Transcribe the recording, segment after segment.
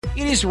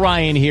It is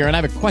Ryan here, and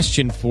I have a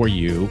question for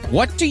you.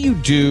 What do you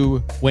do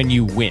when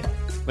you win?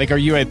 Like, are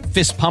you a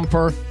fist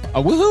pumper,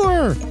 a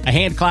woohooer, a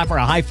hand clapper,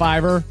 a high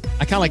fiver?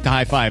 I kind of like the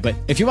high five, but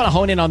if you want to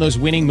hone in on those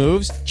winning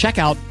moves, check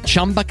out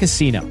Chumba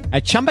Casino.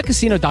 At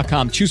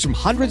ChumbaCasino.com, choose from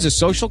hundreds of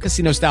social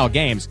casino-style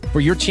games for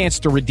your chance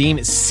to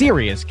redeem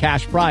serious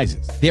cash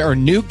prizes. There are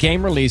new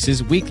game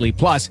releases weekly,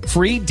 plus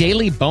free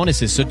daily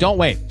bonuses. So don't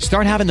wait.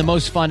 Start having the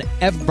most fun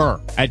ever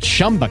at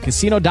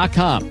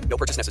ChumbaCasino.com. No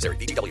purchase necessary.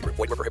 VGW. Void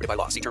where prohibited by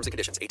law. See terms and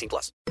conditions.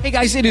 18+. Hey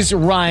guys, it is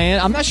Ryan.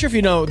 I'm not sure if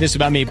you know this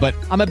about me, but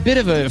I'm a bit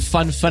of a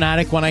fun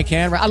fanatic when I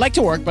can. I like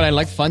to work, but I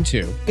like fun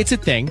too. It's a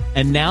thing.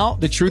 And now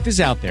the truth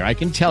is out there. I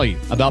can tell you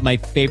about my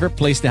favorite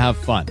place to have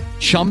fun.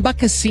 Chumba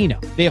Casino.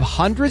 They have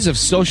hundreds of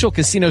social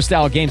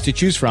casino-style games to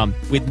choose from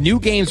with new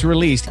games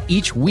released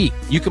each week.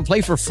 You can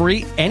play for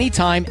free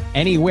anytime,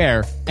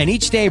 anywhere, and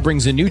each day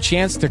brings a new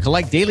chance to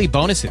collect daily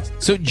bonuses.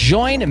 So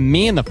join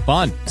me in the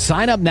fun.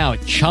 Sign up now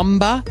at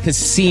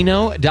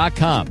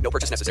ChumbaCasino.com. No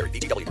purchase necessary.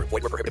 VGW. Void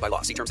where prohibited by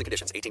law. See terms and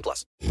conditions.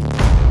 18+.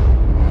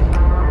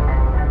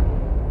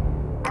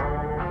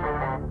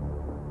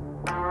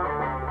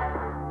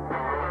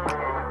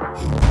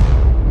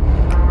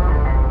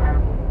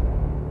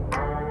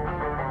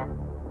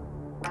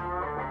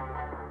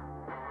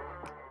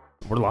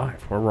 We're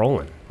live. We're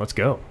rolling. Let's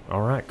go.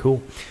 All right,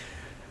 cool.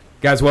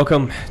 Guys,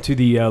 welcome to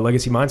the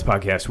Legacy Minds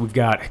podcast. We've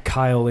got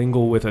Kyle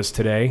Ingle with us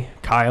today.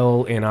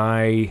 Kyle and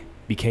I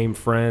became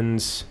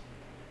friends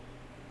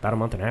about a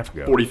month and a half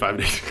ago. 45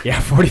 days ago. Yeah,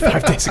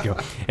 45 days ago.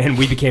 And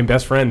we became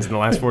best friends in the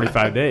last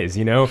 45 days.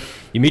 You know,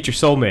 you meet your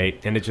soulmate,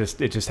 and it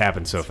just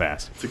happens so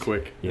fast. It's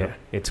quick. Yeah,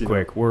 it's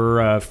quick.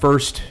 We're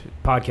first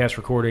podcast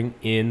recording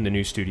in the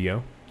new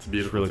studio. It's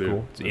beautiful. It's really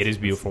cool. It is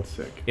beautiful. It's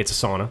sick. It's a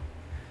sauna.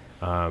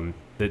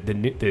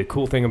 The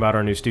cool thing about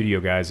our new studio,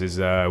 guys, is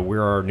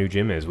where our new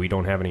gym is. We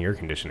don't have any air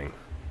conditioning,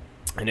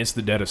 and it's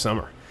the dead of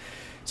summer.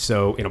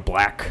 So in a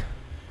black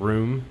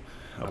room,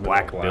 a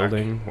black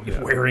building,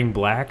 wearing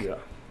black,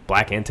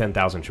 black and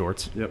 10,000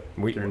 shorts. Yep.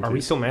 Are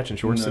we still matching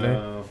shorts today?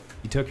 No.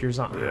 You took yours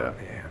off? Yeah. Oh,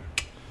 man.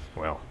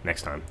 Well,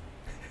 next time.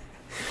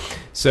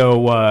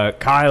 So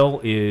Kyle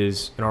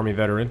is an Army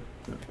veteran,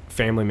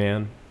 family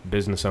man,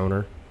 business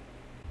owner.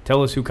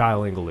 Tell us who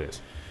Kyle Ingle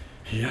is.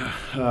 Yeah,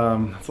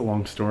 that's a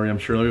long story. I'm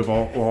sure we'll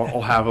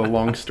all have a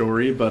long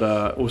story,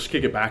 but we'll just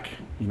kick it back.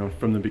 You know,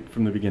 from the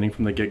beginning,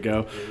 from the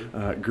get-go.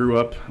 Grew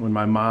up when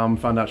my mom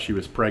found out she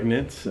was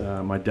pregnant.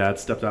 My dad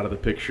stepped out of the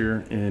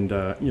picture, and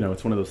you know,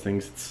 it's one of those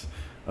things. It's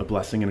a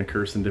blessing and a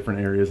curse in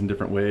different areas in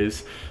different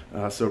ways.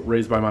 So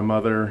raised by my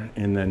mother,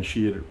 and then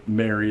she had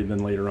married. Then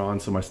later on,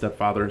 so my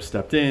stepfather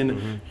stepped in.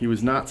 Mm-hmm. He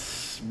was not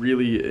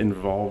really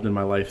involved in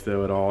my life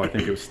though at all. I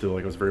think it was still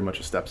like I was very much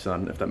a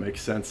stepson, if that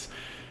makes sense.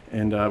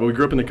 And but we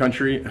grew up in the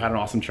country, had an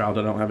awesome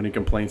childhood. I don't have any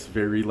complaints.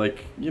 Very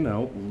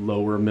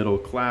lower middle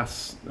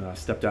class.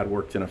 Stepdad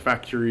worked in a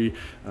factory.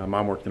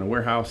 Mom worked in a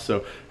warehouse.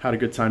 So had a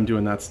good time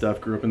doing that stuff.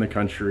 Grew up in the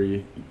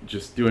country,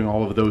 just doing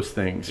all of those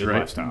things. Good right?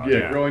 lifestyle,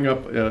 yeah, growing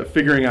up,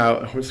 figuring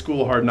out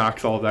school, hard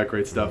knocks, all of that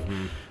great stuff.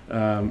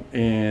 Mm-hmm.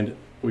 And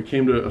we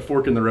came to a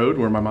fork in the road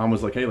where my mom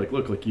was like, hey,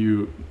 look,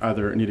 you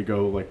either need to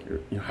go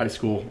high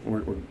school.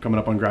 We're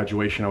coming up on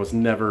graduation. I was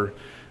never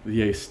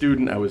the A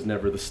student. I was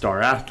never the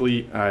star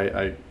athlete.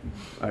 I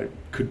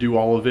could do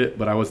all of it,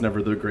 but I was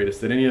never the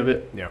greatest at any of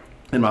it. Yeah.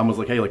 And mom was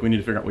like, hey, we need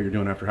to figure out what you're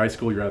doing after high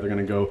school. You're either going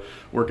to go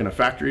work in a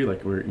factory,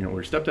 where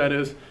your stepdad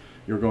is,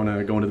 you're going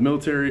to go into the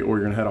military, or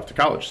you're going to head off to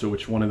college. So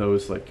which one of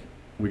those,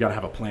 we got to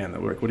have a plan.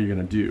 That what are you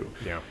going to do?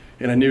 Yeah.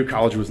 And I knew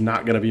college was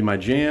not going to be my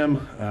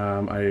jam.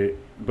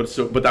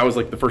 But that was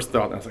the first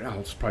thought. I was like,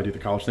 I'll just probably do the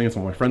college thing. It's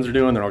what my friends are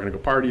doing. They're all going to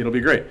go party. It'll be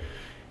great.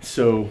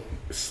 So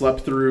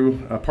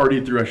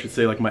partied through, I should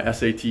say, my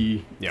SAT.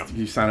 Yeah.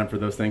 You sign up for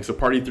those things. So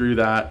partied through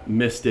that,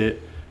 missed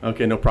it.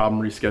 Okay, no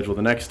problem, reschedule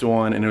the next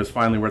one. And it was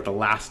finally, we're at the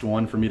last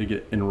one for me to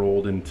get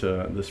enrolled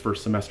into this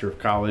first semester of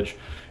college.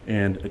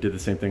 And I did the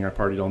same thing. I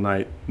partied all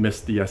night,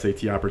 missed the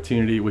SAT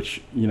opportunity,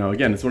 which,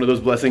 again, it's one of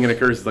those blessing and a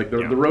curse.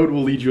 The road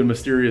will lead you in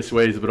mysterious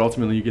ways, but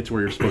ultimately you get to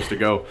where you're supposed to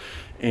go.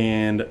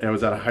 And I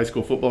was at a high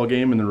school football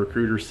game, and the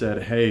recruiter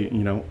said, hey,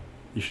 you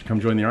should come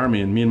join the Army.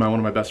 And me and one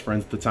of my best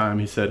friends at the time,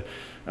 he said,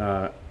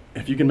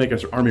 if you can make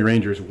us Army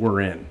Rangers,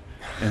 we're in.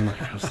 And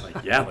I was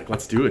like, yeah,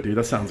 let's do it, dude.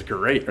 That sounds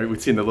great. Right?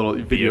 We'd seen the little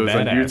videos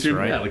on YouTube.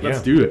 Right? Yeah,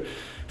 let's do it.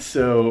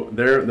 So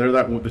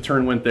the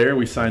turn went there.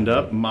 We signed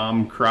up.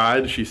 Mom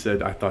cried. She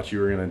said, I thought you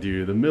were going to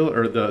do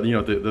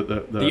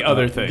the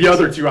other thing. The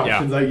other two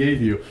options I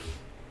gave you.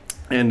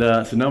 And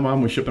so no,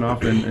 Mom, we're shipping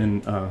off,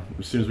 and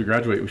as soon as we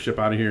graduate, we ship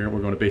out of here.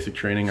 We're going to basic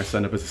training. I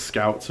signed up as a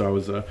scout, so I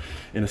was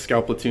in a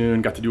scout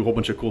platoon, got to do a whole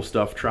bunch of cool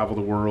stuff, travel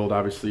the world.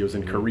 Obviously, I was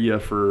in Korea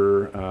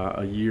for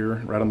a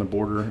year, right on the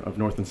border of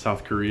North and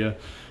South Korea,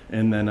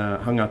 and then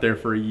hung out there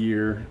for a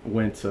year,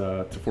 went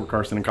to Fort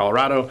Carson in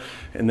Colorado,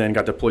 and then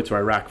got deployed to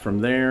Iraq from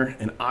there.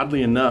 And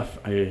oddly enough,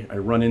 I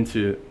run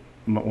into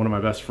one of my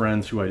best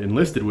friends who I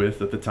enlisted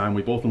with at the time,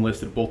 we both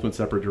enlisted, both went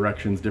separate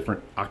directions,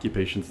 different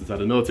occupations inside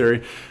the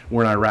military.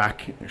 We're in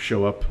Iraq,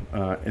 show up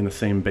in the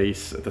same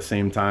base at the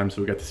same time,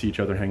 so we got to see each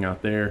other, hang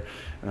out there.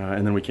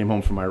 And then we came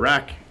home from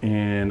Iraq,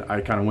 and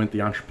I kind of went the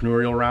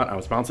entrepreneurial route. I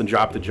was bouncing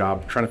job to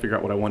job, trying to figure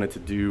out what I wanted to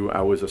do.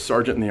 I was a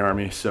sergeant in the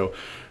Army, so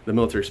the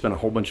military spent a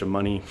whole bunch of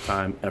money,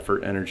 time,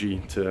 effort,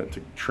 energy to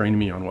train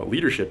me on what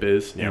leadership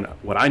is, and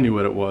what I knew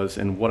what it was,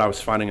 and what I was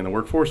finding in the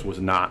workforce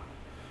was not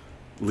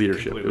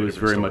leadership. It was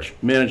very much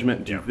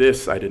management. Do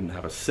this. I didn't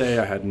have a say.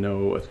 I had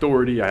no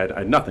authority. I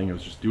had nothing. It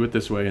was just do it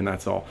this way and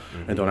that's all.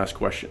 And don't ask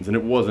questions. And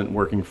it wasn't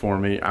working for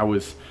me. I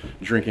was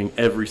drinking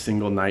every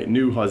single night.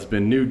 New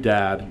husband, new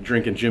dad,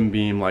 drinking Jim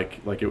Beam like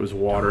it was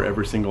water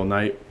every single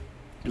night.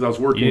 Because I was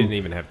working. You didn't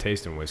even have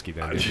taste in whiskey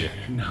then, did you?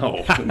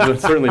 No,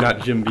 certainly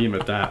not Jim Beam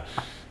at that.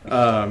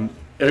 But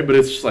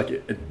it's just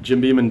like Jim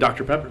Beam and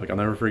Dr. Pepper. Like I'll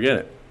never forget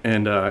it.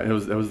 And that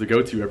was the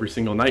go-to every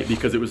single night,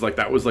 because it was like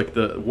that was like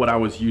what I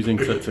was using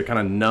to kind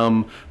of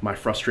numb my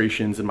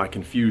frustrations and my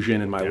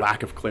confusion and my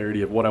lack of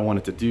clarity of what I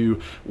wanted to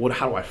do.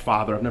 How do I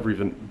father? I've never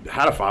even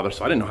had a father,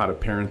 so I didn't know how to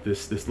parent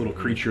this little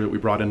creature that we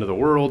brought into the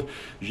world.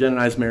 Jen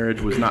and I's marriage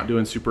was not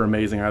doing super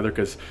amazing either,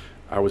 because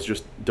I was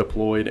just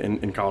deployed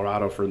in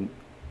Colorado for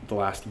the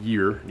last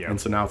year, and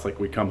so now it's like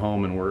we come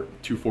home and we're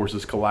two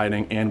forces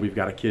colliding, and we've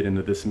got a kid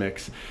into this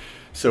mix.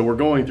 So we're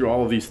going through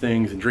all of these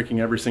things and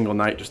drinking every single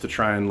night just to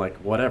try and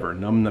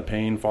numb the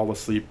pain, fall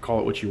asleep, call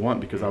it what you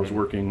want, because I was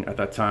working at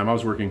that time.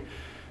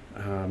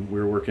 We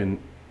were working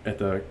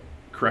at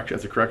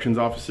as a corrections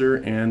officer,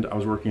 and I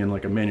was working in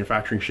like a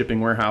manufacturing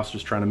shipping warehouse,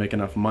 just trying to make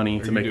enough money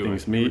to make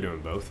things meet. You were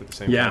doing both at the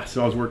same time? Yeah,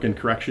 so I was working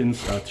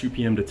corrections 2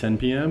 p.m. to 10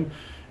 p.m.,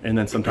 and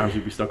then sometimes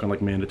we'd be stuck on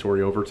like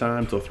mandatory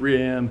overtime till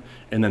 3 a.m.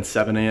 And then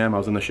 7 a.m. I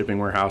was in the shipping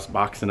warehouse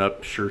boxing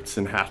up shirts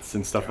and hats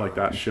and stuff like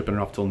that and shipping it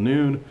off till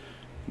noon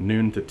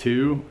to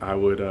 2. I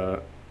would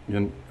I'd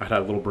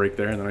have a little break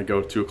there, and then I'd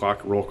go 2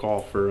 o'clock roll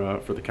call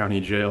for the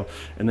county jail.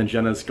 And then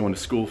Jenna's going to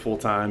school full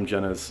time.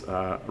 Jenna's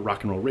a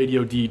rock and roll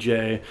radio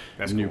DJ.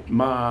 That's new cool.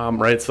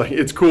 mom, right? It's like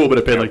it's cool, but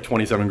it paid like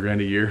 $27,000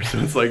 a year, so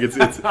it's like it's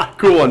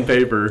cool on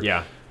paper.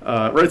 Yeah.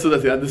 Right, so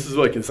this is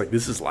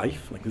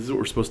life. Like this is what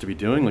we're supposed to be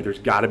doing. Like there's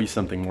got to be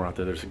something more out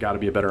there. There's got to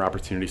be a better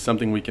opportunity,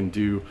 something we can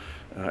do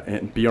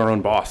and be our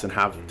own boss and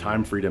have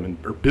time freedom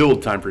or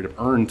build time freedom,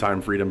 earn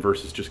time freedom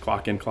versus just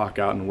clock in, clock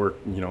out, and work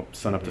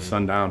sun up to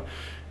sundown,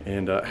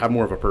 and have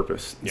more of a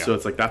purpose. Yeah. So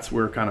it's like that's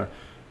where kind of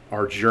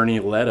our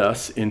journey led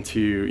us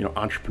into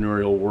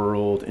entrepreneurial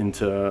world,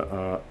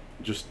 into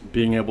just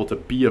being able to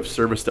be of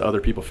service to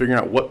other people, figuring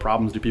out what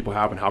problems do people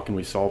have and how can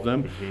we solve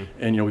them.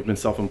 And we've been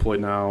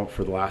self-employed now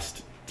for the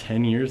last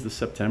 10 years this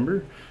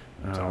September.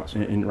 That's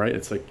awesome. And right,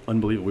 it's like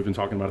unbelievable. We've been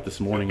talking about it this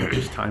morning, of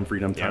just time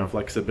freedom, time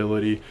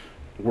flexibility,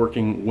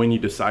 working when you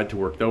decide to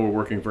work. Though we're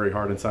working very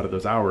hard inside of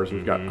those hours,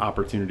 we've got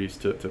opportunities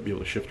to be able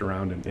to shift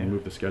around and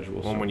move the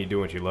schedule. Well, when you do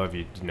what you love,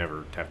 you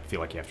never have to feel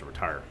like you have to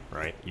retire,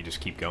 right? You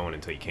just keep going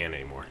until you can't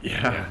anymore.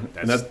 Yeah.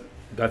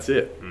 That's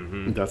it.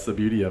 That's the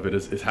beauty of it,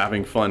 is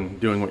having fun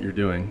doing what you're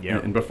doing. Yeah.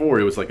 And before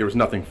it was like there was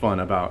nothing fun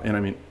about, and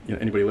I mean,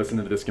 anybody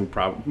listening to this can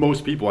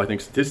most people I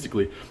think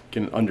statistically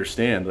can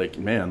understand, like,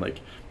 man, like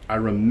I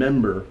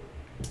remember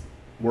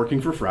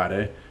working for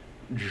Friday,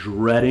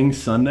 dreading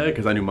Sunday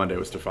because I knew Monday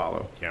was to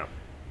follow. Yeah.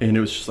 And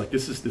it was just like,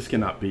 this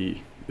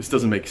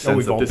doesn't make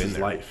sense that this is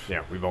life.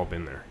 Yeah, we've all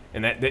been there.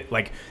 And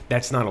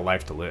that's not a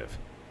life to live.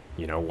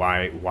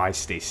 Why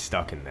stay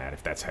stuck in that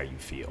if that's how you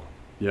feel?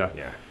 Yeah.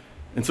 Yeah.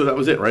 And so that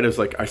was it, right? It was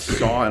like I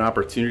saw an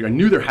opportunity. I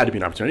knew there had to be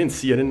an opportunity.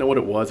 I didn't know what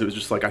it was. It was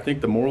just like, I think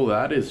the moral of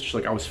that is just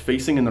like I was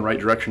facing in the right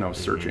direction. I was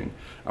searching.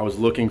 I was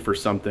looking for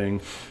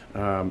something.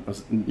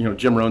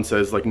 Jim Rohn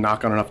says, like,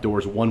 knock on enough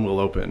doors, one will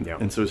open. Yeah.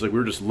 And so it's like we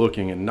were just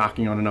looking and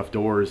knocking on enough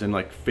doors and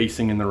like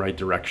facing in the right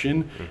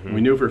direction. And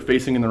we knew if we were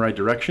facing in the right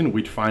direction,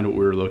 we'd find what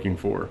we were looking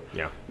for.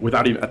 Yeah.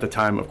 Without even, at the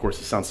time, of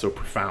course, it sounds so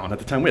profound. At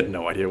the time, we had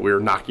no idea. We were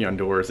knocking on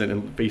doors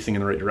and facing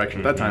in the right direction.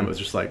 At that time, it was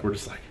just like,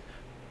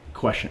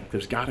 question.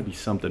 There's got to be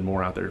something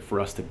more out there for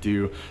us to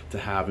do, to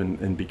have,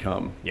 and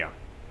become. Yeah.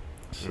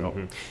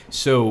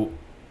 So,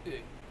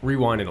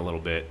 rewinding a little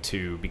bit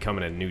to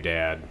becoming a new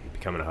dad,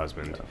 becoming a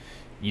husband. Yeah.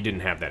 You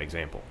didn't have that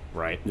example,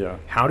 right? Yeah.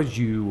 How did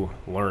you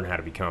learn how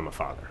to become a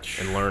father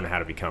and learn how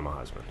to become a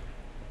husband?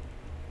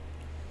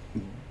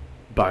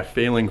 By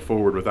failing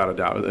forward, without a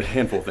doubt. A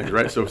handful of things,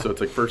 right? So it's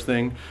like, first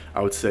thing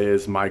I would say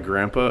is my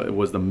grandpa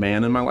was the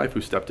man in my life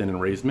who stepped in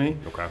and raised me.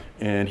 Okay.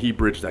 And he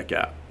bridged that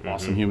gap.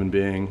 Awesome human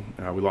being.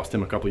 We lost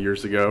him a couple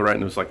years ago, right?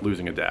 And it was like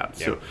losing a dad.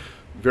 Yeah. So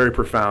very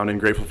profound and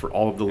grateful for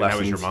all of the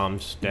lessons. That was your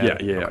mom's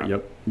dad? Yeah.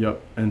 Okay.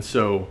 Yep. And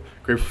so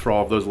grateful for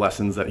all of those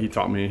lessons that he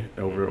taught me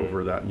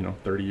over that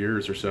 30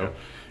 years or so. Yeah.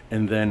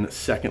 And then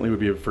secondly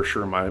would be for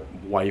sure my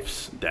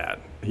wife's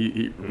dad.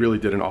 He really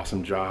did an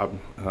awesome job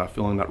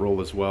filling that role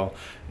as well.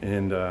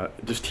 And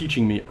just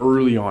teaching me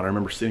early on. I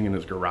remember sitting in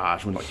his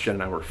garage when like Jen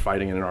and I were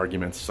fighting in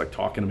arguments, just like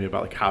talking to me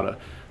about like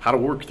how to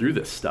work through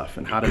this stuff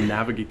and how to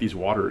navigate these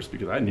waters,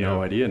 because I had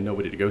no idea and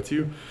nobody to go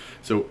to.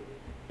 So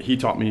he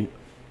taught me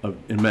an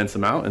immense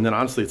amount. And then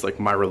honestly, it's like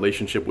my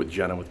relationship with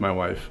Jenna, with my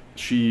wife.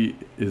 She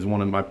is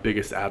one of my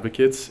biggest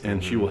advocates,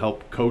 and she will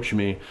help coach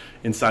me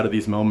inside of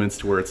these moments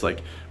to where it's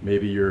like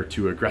maybe you're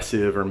too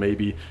aggressive, or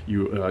maybe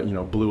you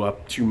blew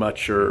up too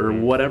much, or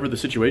whatever the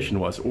situation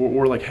was,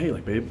 or like, hey,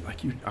 like, babe, like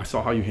I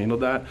saw how you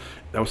handled that.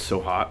 That was so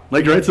hot.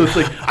 Like, right? So it's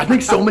like I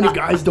think so many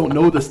guys don't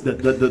know this, that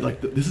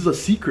this is a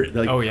secret.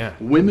 Like,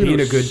 women being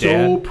are a good so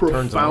dad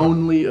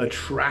profoundly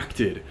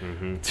attracted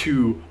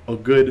to a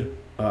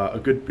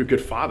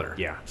good father.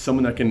 Yeah.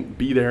 Someone that can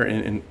be there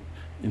and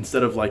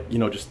instead of like,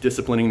 just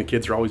disciplining the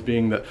kids or always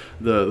being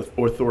the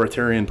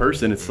authoritarian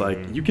person, it's like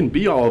you can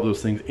be all of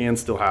those things and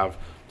still have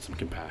some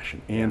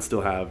compassion and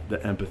still have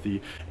the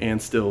empathy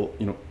and still,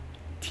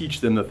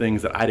 teach them the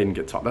things that I didn't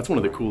get taught. That's one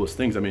of the coolest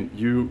things. I mean,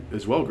 you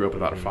as well grew up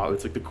without a father.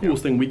 It's like the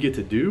coolest thing we get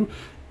to do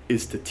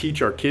is to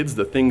teach our kids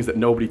the things that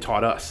nobody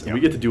taught us. And we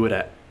get to do it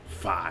at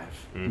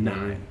 5,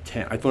 9,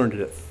 10. I learned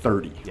it at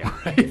 30,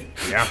 right?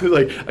 Yeah.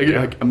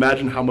 like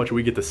imagine how much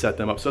we get to set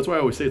them up. So that's why I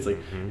always say it's like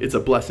it's a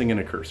blessing and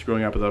a curse.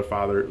 Growing up without a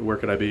father, where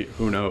could I be?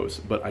 Who knows?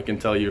 But I can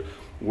tell you,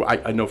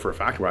 I know for a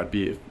fact where I'd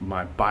be if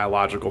my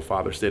biological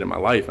father stayed in my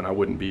life, and I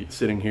wouldn't be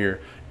sitting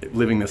here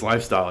living this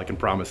lifestyle. I can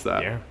promise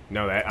that. Yeah.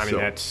 No,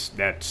 that's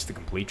the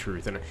complete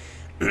truth. And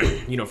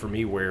for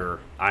me, where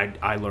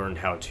I learned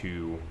how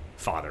to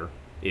father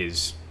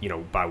is,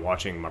 by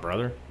watching my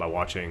brother, by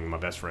watching my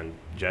best friend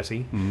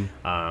Jesse,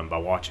 by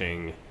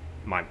watching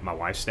my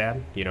wife's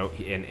dad,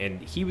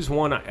 and he was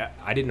one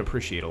I didn't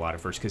appreciate a lot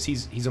at first, because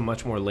he's a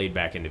much more laid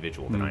back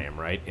individual than I am,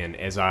 right? And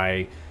as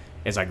I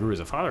grew as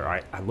a father,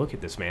 I look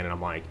at this man and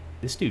I'm like,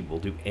 this dude will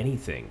do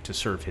anything to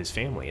serve his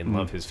family and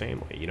love his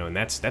family, and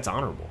that's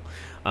honorable,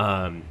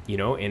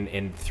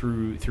 and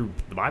through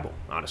the Bible,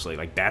 honestly,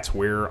 like that's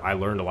where I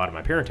learned a lot of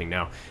my parenting.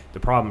 Now, the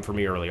problem for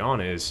me early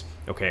on is,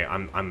 okay,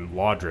 I'm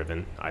law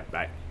driven.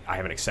 I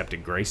haven't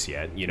accepted grace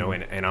yet,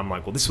 and I'm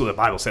like, well, this is what the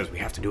Bible says. We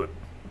have to do it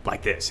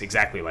like this,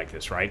 exactly like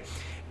this, right?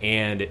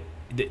 And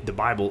the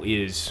Bible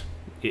it's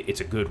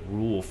a good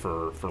rule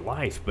for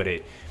life, but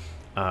you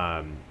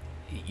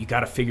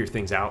got to figure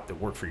things out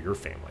that work for your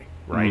family,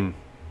 right?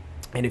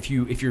 And if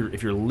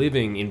you're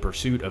living in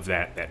pursuit of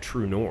that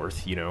true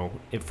north,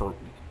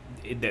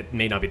 that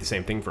may not be the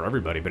same thing for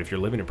everybody, but if you're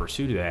living in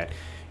pursuit of that,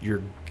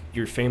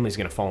 your family's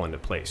going to fall into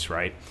place,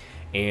 right?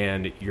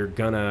 And you're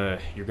gonna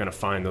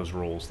find those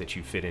roles that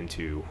you fit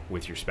into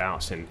with your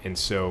spouse, and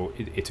so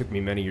it took me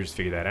many years to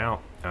figure that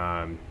out.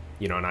 And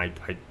I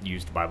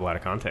used the Bible out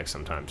of context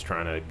sometimes,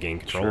 trying to gain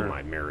control of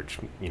my marriage,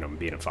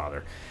 being a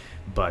father.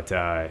 But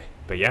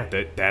yeah,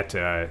 that's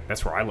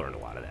where I learned a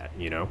lot of that,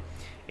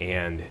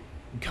 and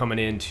coming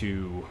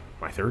into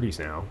my 30s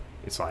now,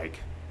 it's like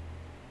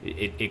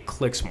it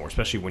clicks more,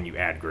 especially when you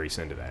add grace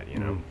into that,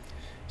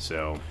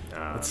 So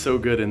it's so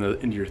good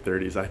into your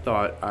 30s. I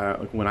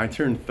thought when I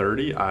turned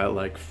 30,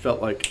 I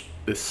felt like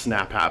this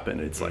snap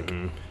happened. It's like,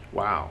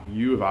 wow,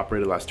 you have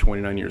operated the last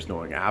 29 years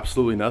knowing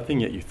absolutely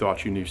nothing, yet you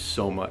thought you knew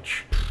so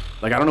much.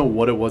 Like, I don't know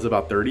what it was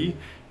about 30,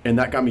 and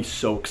that got me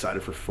so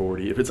excited for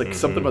 40. If it's like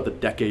something about the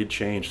decade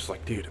change, it's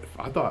like, dude, if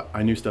I thought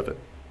I knew stuff at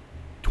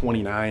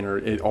 29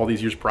 or all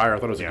these years prior, I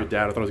thought I was a good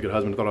dad, I thought I was a good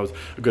husband, I thought I was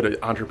a good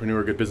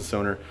entrepreneur, a good business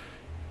owner,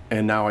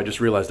 and now I just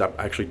realized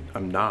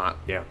I'm not.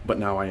 Yeah. But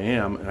now I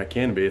am, and I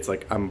can be. It's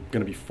like I'm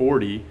going to be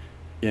 40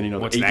 in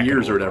 8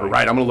 years or whatever,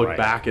 right? I'm going to look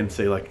back and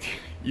say, like,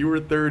 you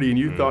were 30 and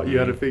you thought you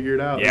had to figure it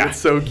out. Yeah. It's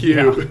so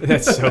cute. Yeah,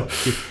 that's so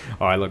cute.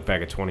 Oh, I look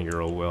back at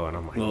 20-year-old Will and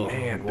I'm like,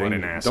 man, what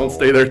an asshole. Don't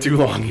stay there too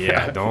long.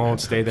 Yeah,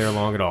 don't stay there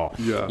long at all.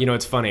 Yeah.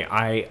 It's funny.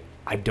 I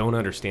don't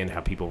understand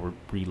how people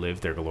relive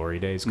their glory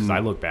days, because I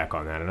look back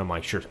on that and I'm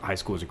like, sure, high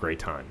school was a great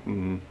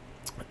time.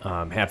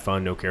 Had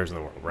fun, no cares in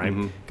the world,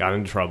 right? Got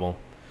into trouble.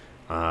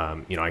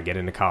 I get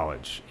into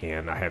college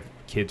and I have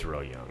kids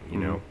real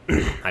young,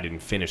 I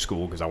didn't finish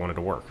school because I wanted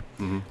to work.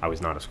 I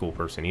was not a school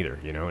person either,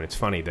 and it's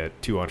funny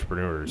that two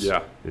entrepreneurs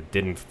that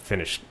didn't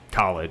finish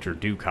college or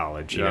do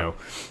college,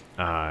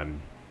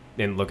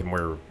 and looking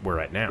where we're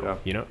at now,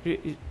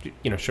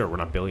 sure, we're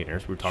not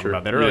billionaires. We were talking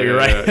about that earlier,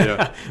 right?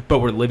 Yeah. But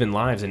we're living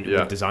lives and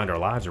we've designed our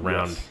lives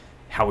around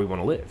how we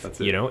want to live, That's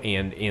it.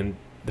 And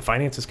the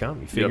finances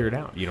come, you figure it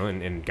out,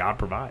 and God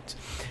provides.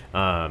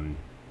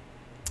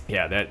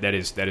 Yeah, that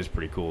is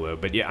pretty cool though.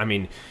 But yeah, I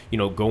mean,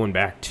 going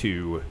back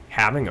to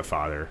having a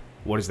father,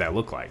 what does that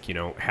look like?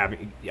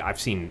 I've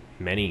seen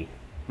many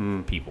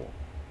people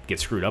get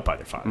screwed up by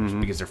their fathers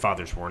because their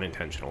fathers weren't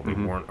intentional, they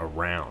weren't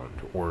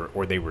around,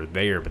 or they were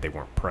there but they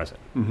weren't present.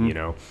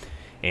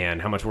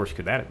 And how much worse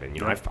could that have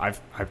been?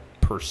 I've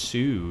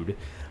pursued,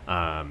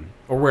 or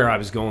where I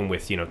was going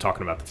with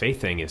talking about the faith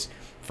thing is,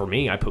 for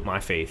me, I put my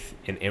faith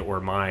in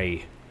or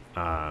my,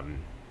 I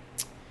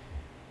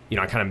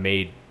kind of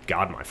made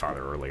God my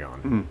father early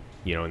on,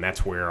 and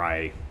that's where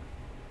I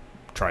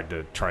tried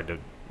to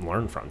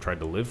learn from, tried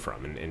to live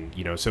from,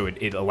 and so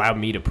it allowed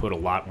me to put a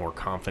lot more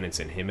confidence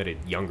in him at a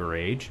younger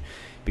age,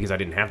 because I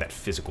didn't have that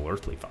physical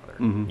earthly father,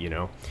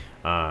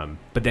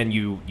 but then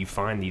you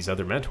find these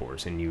other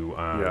mentors, and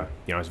I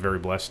was very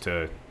blessed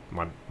to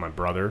my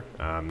brother.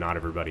 Not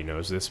everybody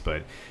knows this,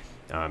 but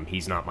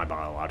he's not my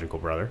biological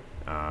brother.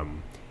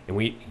 And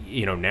we,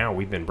 now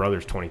we've been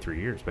brothers 23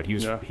 years, but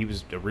he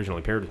was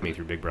originally paired with me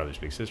through Big Brothers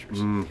Big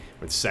Sisters, with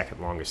the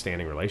second longest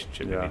standing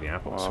relationship in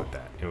Indianapolis with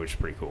that, which is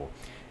pretty cool.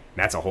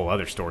 And that's a whole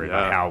other story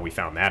about how we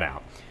found that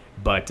out.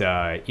 But we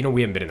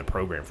haven't been in the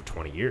program for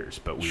 20 years,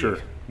 but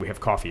we have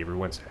coffee every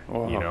Wednesday.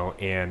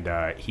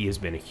 And he has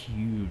been a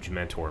huge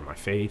mentor in my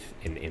faith,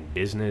 in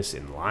business,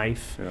 in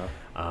life.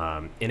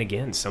 And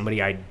again,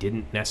 somebody I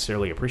didn't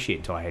necessarily appreciate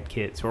until I had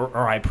kids, or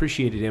I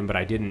appreciated him, but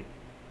I didn't,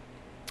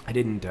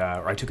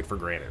 or I took it for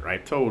granted,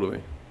 right?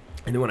 Totally.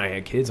 And then when I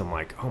had kids, I'm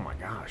like, oh my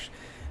gosh,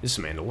 this is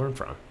a man to learn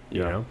from,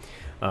 you know?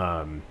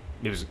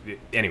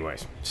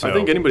 Anyways. So, I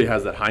think anybody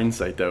has that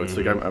hindsight, though. It's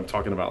like I'm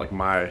talking about like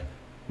my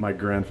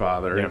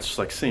grandfather, and it's just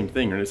like same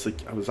thing. And it's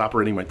like I was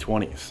operating my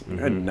 20s.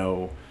 I had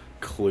no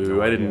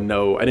clue. I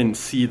didn't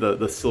see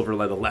the silver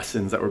the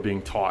lessons that were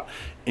being taught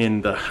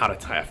in the how to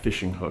tie a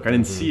fishing hook. I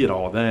didn't see it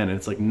all then. And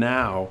it's like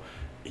now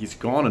he's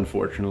gone,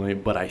 unfortunately,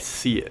 but I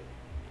see it.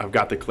 I've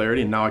got the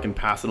clarity, and now I can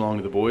pass it along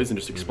to the boys and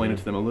just explain it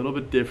to them a little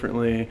bit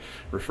differently,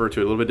 refer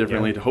to it a little bit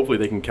differently, to hopefully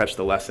they can catch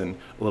the lesson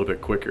a little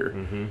bit quicker.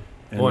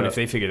 And if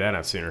they figure that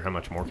out sooner, how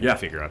much more can they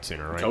figure out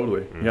sooner, right?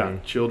 Totally. Yeah.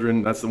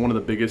 Children, that's one of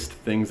the biggest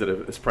things that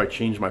has probably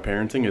changed my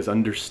parenting is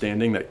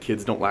understanding that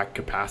kids don't lack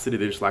capacity,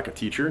 they just lack a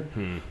teacher.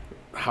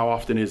 How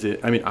often is it,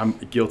 I'm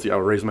guilty, I'll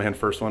raise my hand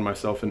first one,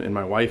 myself and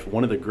my wife.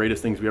 One of the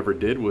greatest things we ever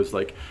did was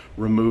like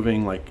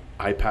removing like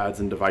iPads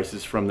and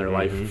devices from their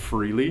life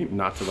freely,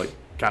 not to like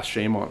cast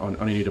shame on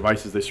any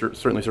devices. They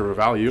certainly serve a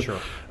value. Sure.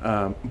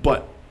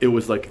 But it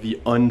was like the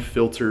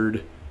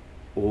unfiltered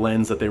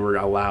lens that they were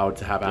allowed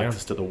to have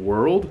access to the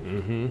world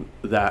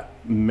that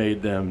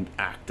made them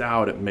act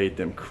out. It made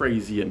them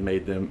crazy. It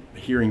made them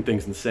hearing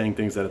things and saying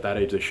things that at that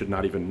age they should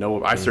not even know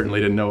about. I certainly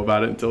didn't know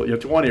about it until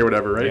 20 or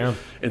whatever, right? And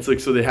it's like,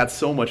 so they had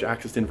so much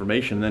access to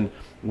information. And then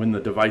when the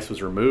device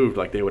was removed,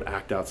 like they would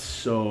act out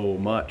so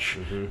much.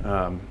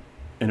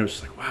 And it was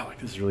just like, wow, like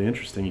this is really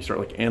interesting. You start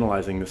like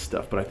analyzing this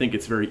stuff. But I think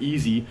it's very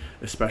easy,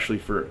 especially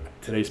for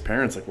today's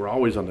parents. Like we're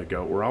always on the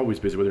go. We're always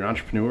busy, whether you're an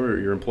entrepreneur or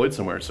you're employed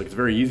somewhere. It's like it's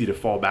very easy to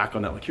fall back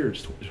on that. Like here,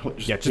 just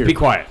be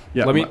quiet.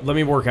 Yeah, let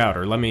me work out,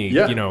 or let me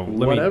let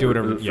me do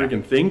whatever.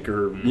 Freaking think,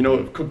 or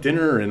cook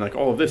dinner, and like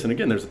all of this. And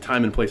again, there's a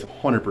time and place.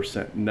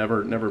 100%.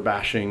 Never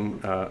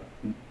bashing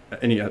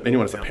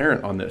anyone as a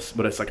parent on this.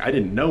 But it's like I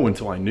didn't know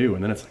until I knew,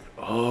 and then it's like,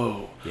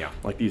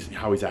 like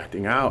how he's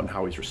acting out and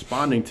how he's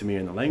responding to me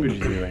and the language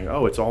he's using.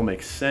 Oh, it all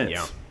makes sense.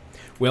 Yeah.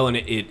 Well, and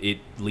it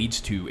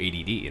leads to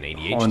ADD and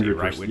ADHD,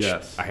 right? Which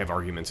I have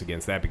arguments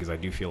against that because I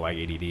do feel like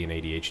ADD and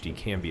ADHD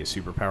can be a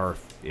superpower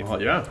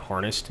if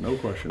harnessed. No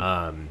question.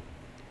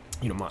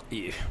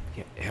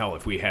 Hell,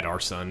 if we had our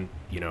son,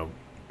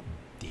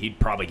 he'd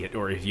probably get,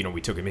 or if we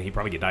took him in, he'd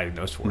probably get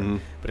diagnosed for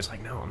it. But it's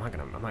like, no, I'm not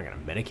gonna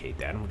medicate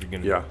that. I'm just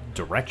gonna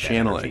direct that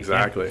channel energy. It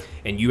exactly. Yeah.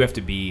 And you have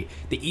to be,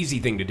 the easy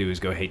thing to do is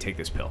go, hey, take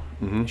this pill,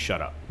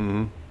 shut up.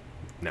 No,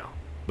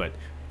 but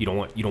you don't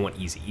want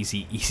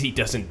easy. Easy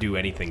doesn't do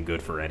anything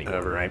good for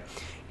anyone, right?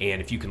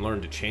 And if you can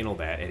learn to channel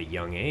that at a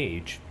young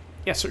age,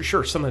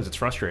 sure, sometimes it's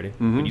frustrating,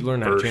 but you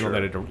learn how to channel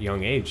that at a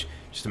young age.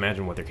 Just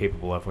imagine what they're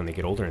capable of when they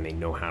get older and they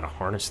know how to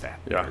harness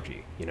that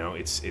energy.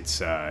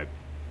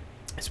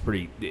 It's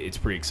pretty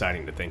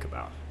exciting to think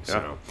about.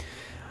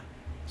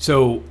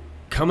 So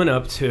coming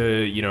up to,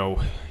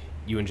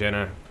 you and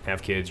Jenna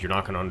have kids, you're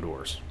knocking on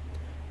doors.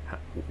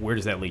 Where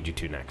does that lead you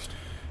to next?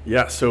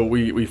 Yeah, so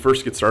we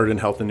first get started in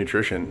health and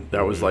nutrition.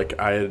 That was like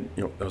I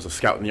was a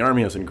scout in the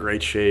Army. I was in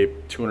great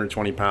shape,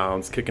 220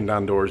 pounds, kicking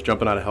down doors,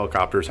 jumping out of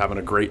helicopters, having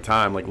a great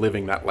time, like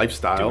living that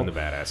lifestyle. Doing the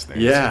badass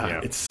things. Yeah.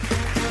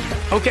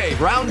 Okay,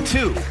 round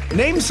two.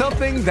 Name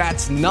something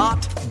that's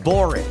not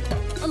boring.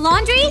 A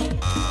laundry?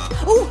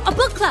 Ooh, a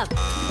book club.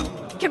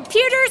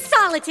 Computer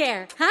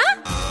solitaire, huh?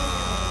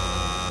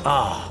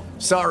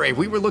 Sorry,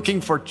 we were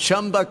looking for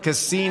Chumba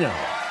Casino.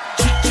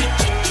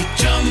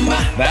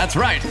 That's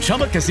right.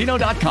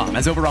 ChumbaCasino.com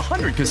has over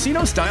 100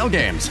 casino-style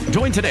games.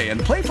 Join today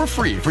and play for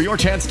free for your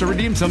chance to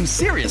redeem some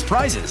serious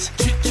prizes.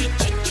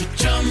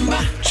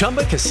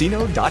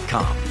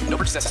 ChumbaCasino.com. No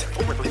purchase necessary.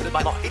 Void where prohibited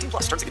by law. 18+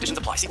 terms and conditions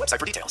apply. See website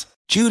for details.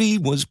 Judy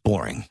was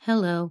boring.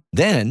 Hello.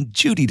 Then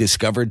Judy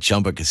discovered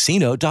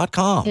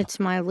ChumbaCasino.com. It's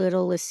my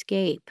little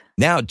escape.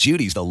 Now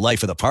Judy's the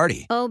life of the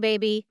party. Oh,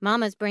 baby,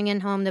 mama's bringing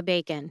home the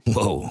bacon.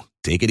 Whoa,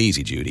 take it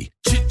easy, Judy.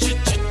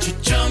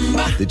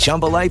 The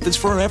Chumba life is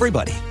for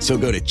everybody. So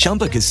go to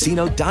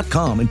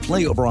ChumbaCasino.com and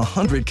play over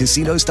 100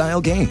 casino-style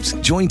games.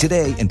 Join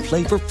today and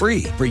play for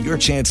free for your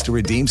chance to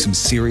redeem some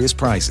serious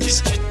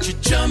prizes.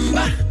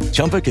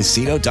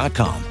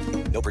 ChumbaCasino.com.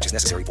 No purchase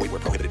necessary. Void where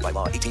prohibited by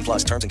law.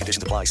 18+ terms and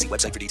conditions apply. See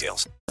website for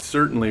details.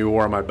 Certainly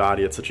wore on my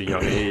body at such a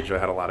young age. I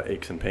had a lot of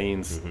aches and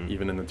pains,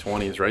 even in the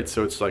 20s, right?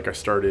 So it's like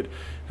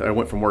I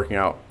went from working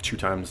out 2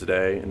 times a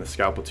day in the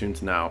scout platoon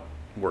to now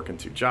working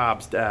 2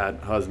 jobs, dad,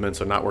 husband,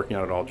 so not working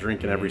out at all,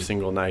 drinking every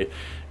single night.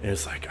 And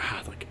it's like,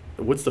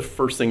 what's the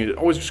first thing? It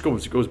always just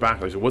goes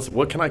back. Like,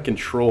 what can I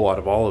control out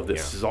of all of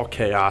this? This is all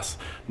chaos.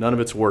 None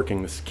of it's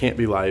working. This can't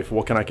be life.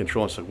 What can I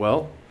control? And it's like,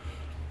 well,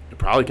 I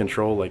probably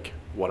control like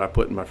what I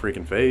put in my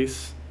freaking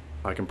face.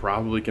 I can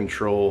probably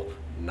control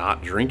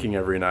not drinking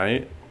every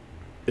night.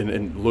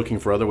 and looking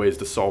for other ways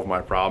to solve my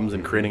problems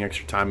and creating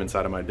extra time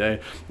inside of my day.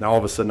 Now all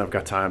of a sudden I've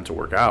got time to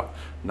work out.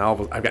 Now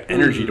I've got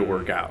energy to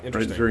work out. Right?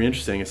 It's very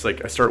interesting. It's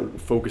like I start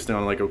focusing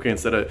on like, okay,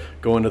 instead of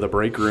going to the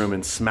break room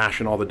and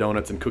smashing all the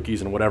donuts and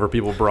cookies and whatever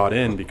people brought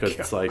in, because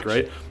it's like,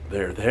 right,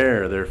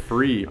 they're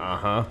free.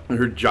 I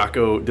heard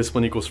Jocko,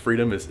 Discipline Equals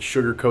Freedom, is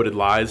Sugar-Coated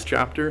Lies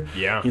chapter.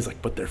 Yeah. He's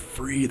like, but they're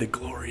free, the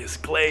glorious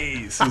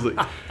glaze. He's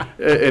like,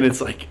 and it's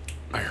like,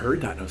 I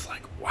heard that and I was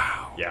like,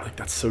 wow, like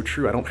that's so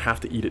true. I don't have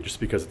to eat it just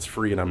because it's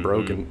free and I'm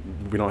broke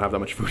and we don't have that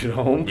much food at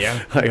home.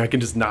 Yeah. Like I can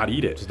just not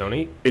eat it. Just don't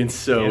eat. And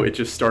so it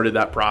just started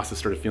that process,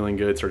 started feeling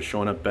good, started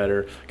showing up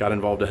better, got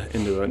involved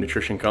into a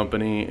nutrition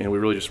company, and we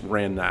really just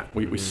ran that.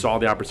 We saw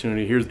the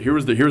opportunity.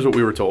 Here's what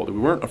we were told. We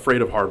weren't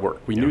afraid of hard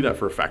work. We knew that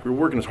for a fact. We were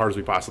working as hard as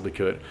we possibly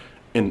could,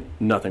 and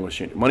nothing was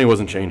changing. Money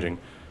wasn't changing.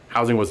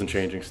 Housing wasn't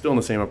changing, still in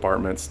the same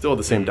apartment, still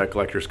the same debt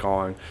collectors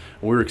calling.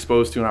 We were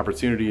exposed to an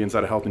opportunity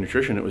inside of health and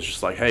nutrition. It was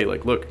just like, hey,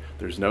 like, look,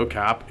 there's no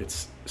cap.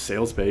 It's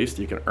sales-based.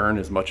 You can earn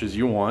as much as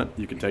you want.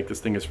 You can take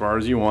this thing as far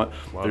as you want.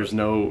 There's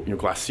no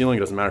glass ceiling. It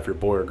doesn't matter if you're a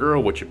boy or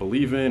girl, what you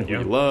believe in, who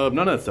you love.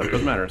 None of that stuff. It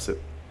doesn't matter. I said,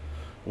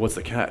 what's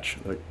the catch?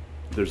 Like,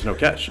 there's no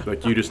catch.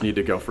 Like, you just need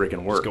to go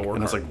freaking work. And I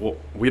was like, well,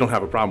 we don't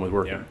have a problem with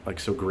working. Like,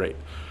 so great.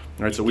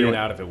 Right, so we get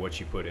out of it what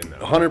you put in, though.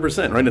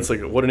 100%, right? It's like,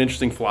 what an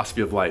interesting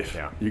philosophy of life.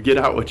 Yeah. You get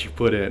out what you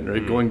put in,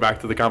 right? Going back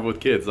to the convo with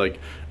kids, like,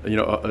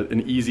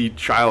 an easy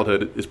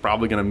childhood is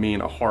probably going to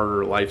mean a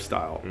harder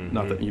lifestyle.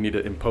 Not that you need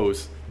to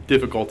impose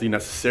difficulty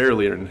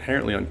necessarily or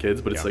inherently on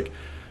kids, but it's like,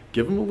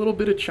 give them a little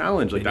bit of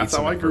challenge. Like, that's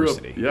how I grew up.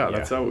 Yeah,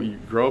 that's how you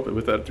grow up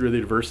with that through the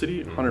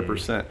adversity,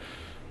 100%.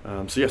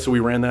 So we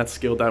ran that,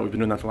 scaled that. We've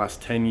been doing that for the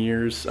last 10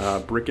 years.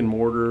 Brick and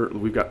mortar,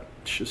 we've got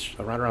just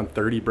around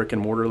 30 brick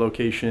and mortar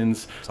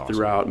locations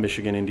throughout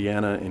Michigan,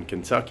 Indiana, and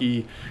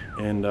Kentucky,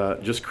 and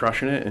just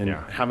crushing it and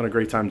having a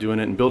great time doing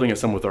it and building it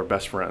some with our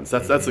best friends.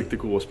 That's like the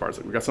coolest part.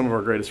 Like, we got some of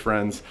our greatest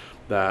friends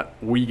that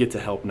we get to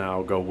help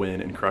now go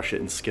win and crush it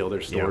and scale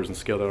their stores and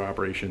scale their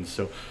operations.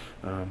 So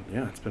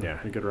it's been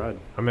a good ride.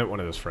 I met one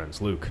of those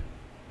friends, Luke.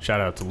 Shout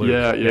out to Luke.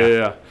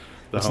 Yeah.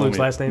 What's Luke's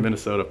last name?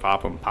 Minnesota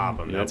Popham.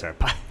 Popham, that's right.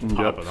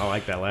 Popham. I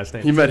like that last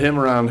name. You met him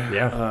around,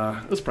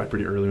 it was probably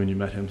pretty early when you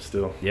met him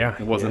still. Yeah.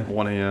 It wasn't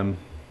 1 a.m.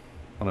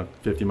 on a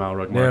 50-mile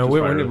rug march. No,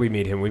 when did we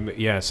meet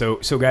him?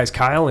 So guys,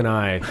 Kyle and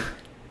I,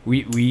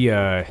 we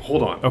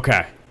hold on.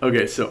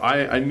 Okay, so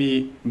I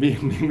meet, me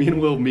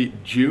and Will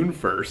meet June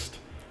 1st,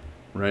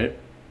 right?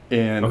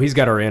 And he's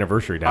got our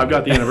anniversary down. I've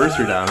got the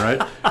anniversary down,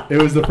 right?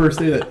 It was the first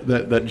day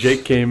that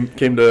Jake came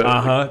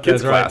to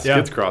kids class,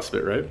 kids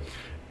CrossFit, right?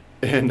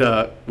 And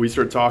we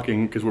started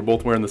talking because we're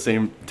both wearing the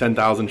same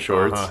 10,000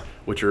 shorts,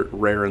 which are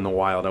rare in the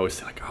wild. I always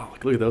say, like, oh,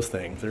 look at those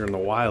things. They're in the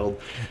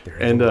wild.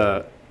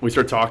 We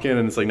start talking,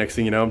 and it's like, next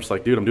thing you know, I'm just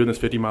like, dude, I'm doing this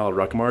 50-mile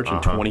ruck march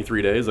in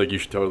 23 days. Like, you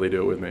should totally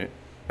do it with me.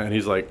 And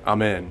he's like,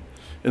 I'm in.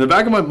 In the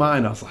back of my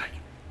mind, I was like,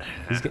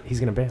 he's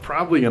going to bail.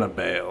 Probably going to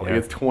bail. Like,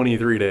 it's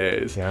 23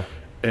 days. Yeah.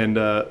 And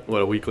a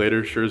week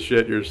later, sure as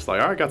shit, you're just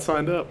like, all right, got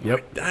signed up. Yep.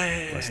 Like,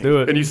 dang. Let's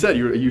do it. And you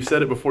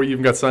said it before you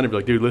even got signed up.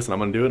 You're like, dude, listen, I'm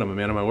going to do it. I'm a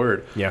man of my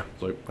word. Yeah.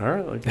 It's like, all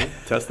right, like,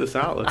 test this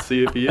out. Let's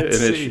see if he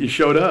is. And you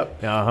showed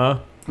up.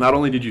 Not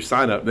only did you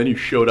sign up, then you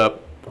showed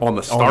up on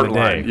the start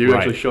line. You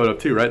actually showed up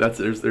too, right?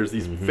 There's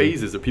these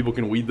phases that people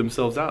can weed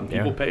themselves out, and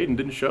people paid and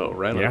didn't show,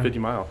 right? On a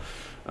 50-mile.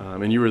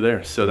 And you were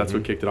there, so that's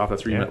what kicked it off.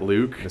 That's where you met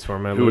Luke. That's where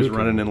I met who Luke. Was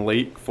running in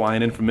late,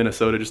 flying in from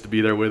Minnesota just to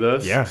be there with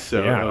us. Yeah,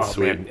 so that was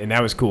sweet. Man. And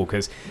that was cool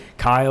because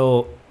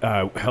Kyle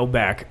held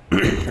back,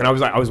 and I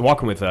was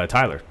walking with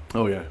Tyler.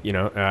 Oh yeah,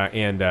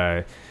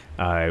 and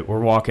we're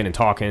walking and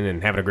talking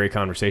and having a great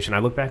conversation. I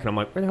look back and I'm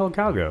like, where the hell did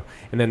Kyle go?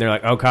 And then they're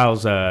like, oh,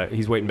 Kyle's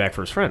he's waiting back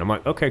for his friend. I'm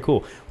like, okay,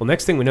 cool. Well,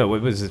 next thing we know,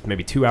 it was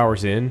maybe 2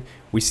 hours in,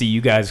 we see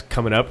you guys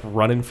coming up,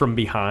 running from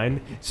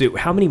behind. So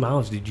how many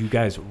miles did you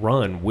guys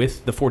run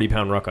with the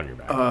 40-pound ruck on your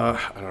back?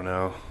 I don't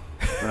know.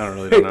 I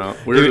really don't know.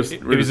 It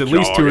was at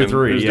least 2 or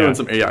 3. Doing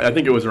some, I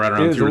think it was right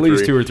around 2 or 3. It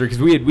was at least 2 or 3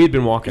 because we had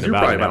been walking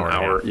about an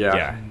hour.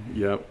 Yeah.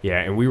 Yep.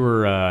 Yeah, and we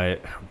were,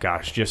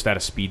 just at a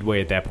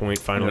speedway at that point,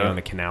 finally on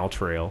the canal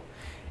trail.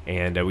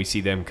 And we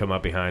see them come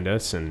up behind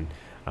us, and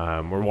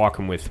we're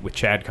walking with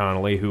Chad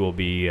Connolly, who will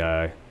be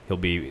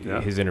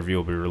his interview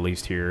will be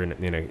released here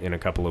in a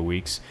couple of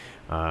weeks.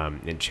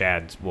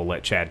 And we'll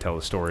let Chad tell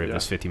the story of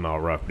this 50-mile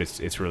ruck, but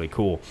it's really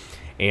cool.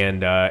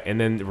 And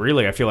then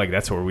really, I feel like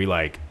that's where we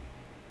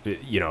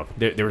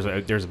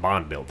there's a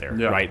bond built there,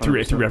 right?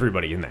 Through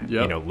everybody in that,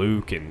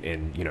 Luke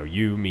and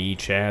you, me,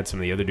 Chad, some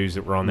of the other dudes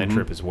that were on that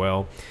trip as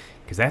well,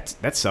 because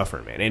that's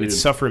suffering, man, and it's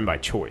suffering by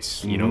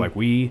choice. Like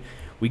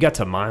we got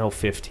to mile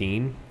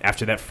 15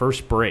 after that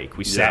first break.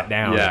 We sat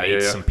down and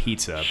ate some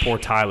pizza. Poor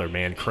Tyler,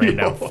 man, crammed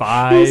down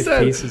 5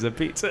 pieces of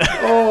pizza.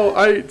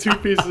 I ate 2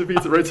 pieces of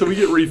pizza, right? So we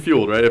get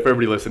refueled, right? If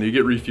everybody listening, you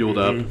get refueled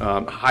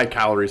up. High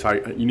calories,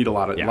 you need a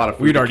lot of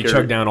food. We'd already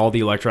chugged down all the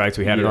electrolytes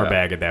we had in our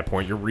bag at that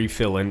point. You're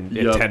refilling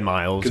at 10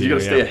 miles. Because you got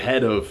to stay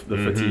ahead of the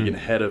fatigue and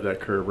ahead of that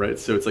curve, right?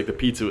 So it's like the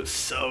pizza was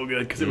so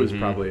good because it was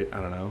probably, I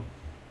don't know,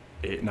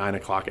 8, 9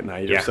 o'clock at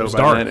night or so. It was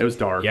dark. It was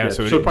dark.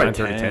 So probably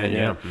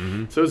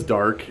 10. So it was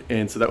dark,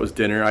 and so that was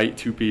dinner. I ate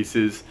 2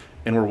 pieces,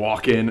 and we're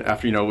walking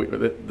after,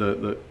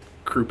 the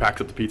crew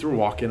packs up the pizza. We're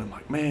walking. I'm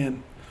like,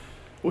 man,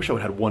 I wish I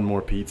would have had one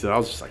more pizza. I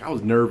was just like, I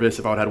was nervous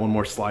if I would have had one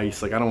more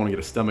slice. Like, I don't want to get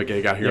a stomach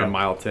ache out here on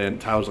mile 10.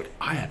 Tyler's like,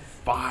 I had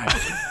 5. I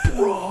was like,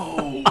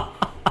 bro,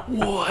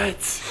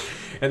 what?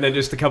 And then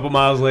just a couple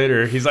miles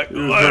later, he's like,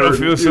 oh, I don't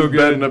feel so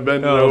good.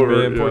 Bending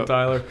over. Man, poor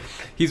Tyler.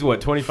 He's what,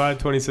 25,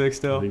 26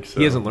 still? I think so.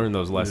 He hasn't learned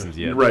those lessons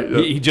yet. Right.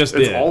 He just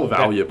it's did. All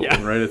valuable,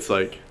 right? It's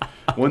like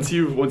once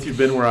you've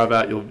been where I've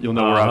at, you'll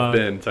know where I've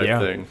been type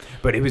thing.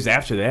 But it was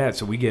after that,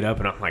 so we get up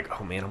and I'm like,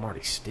 oh man, I'm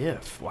already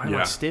stiff. Why am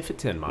I stiff at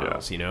 10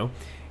 miles?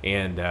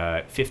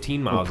 And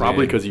 15 miles.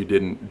 Probably because you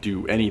didn't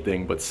do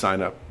anything but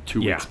sign up 2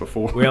 weeks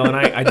before. Well, and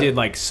I did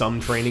like some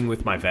training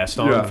with my vest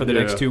on for the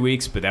next 2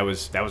 weeks, but that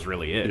was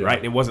really it, right?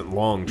 And it wasn't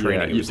long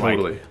training. It was like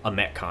a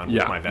Metcon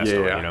with my vest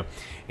on,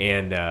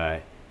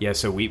 And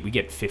so we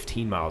get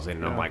 15 miles in,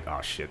 and I'm like,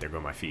 oh shit, there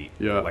go my feet.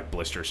 Like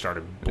blisters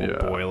started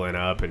boiling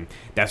up, and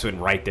that's when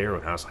right there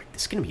when I was like,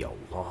 this is gonna be a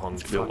long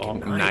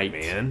night,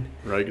 man.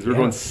 Right? Because we were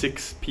going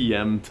 6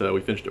 p.m. to we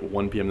finished at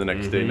 1 p.m. the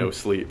next day, no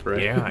sleep,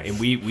 right? Yeah, and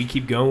we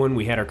keep going.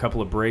 We had our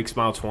couple of breaks.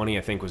 Mile 20,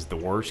 I think, was the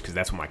worst because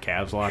that's when my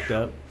calves locked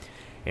up.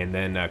 And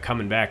then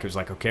coming back, it was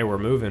like, okay, we're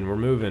moving,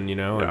 And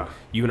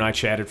you and I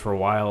chatted for a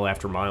while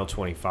after mile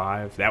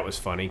 25. That was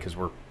funny because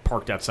we're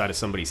parked outside of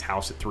somebody's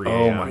house at 3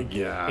 a.m. Oh my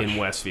gosh. In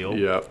Westfield.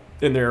 Yep.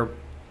 And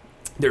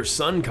their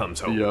son comes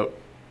home. Yep.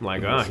 I'm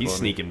like, he's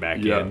sneaking back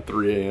in.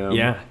 3 a.m.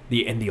 Yeah.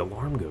 And the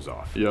alarm goes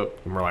off.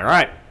 Yep. And we're like, all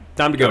right,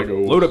 time to go.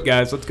 Load up,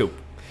 guys. Let's go.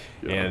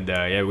 Yep.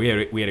 And we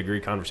had a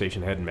great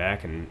conversation heading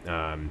back,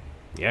 and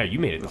you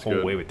made it the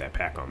whole way with that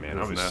pack on, man.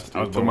 I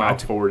was mile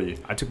 40.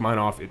 I took mine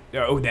off.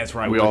 That's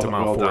right. We all went to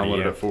mile 40.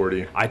 Downloaded at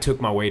 40. I took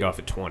my weight off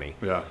at 20.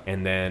 Yeah.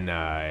 And then,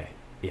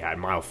 at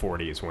mile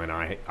 40 is when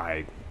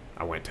I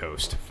went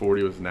toast.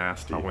 40 was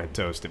nasty. I went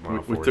toast at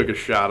mile 40. We took a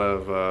shot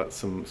of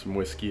some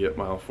whiskey at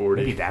mile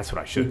 40. Maybe that's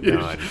what I should have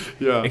done.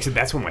 Yeah. Except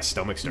that's when my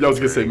stomach started. I was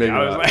going to say maybe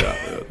not.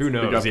 Like, who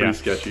knows? It got pretty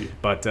sketchy.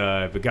 But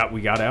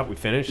we got out. We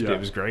finished. Yeah. It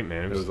was great,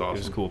 man. It was awesome. It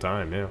was a cool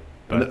time, yeah.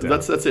 But,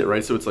 that's it,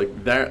 right? So it's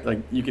like that. Like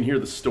you can hear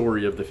the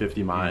story of the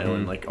 50 mile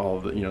and like all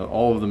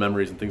of the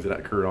memories and things that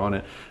occurred on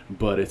it.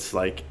 But it's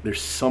like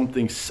there's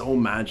something so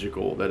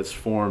magical that is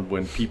formed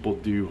when people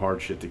do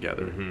hard shit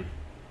together. Mm-hmm.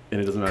 And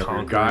it doesn't matter if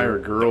you're a guy or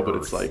a girl, but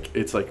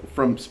it's like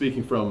from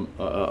speaking from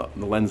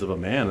the lens of a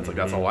man. It's like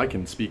that's all I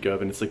can speak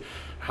of, and it's like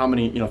how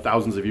many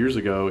thousands of years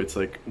ago. It's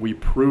like we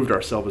proved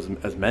ourselves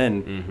as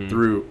men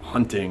through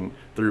hunting,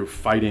 through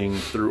fighting,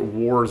 through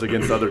wars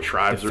against other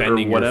tribes or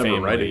whatever, family,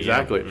 right?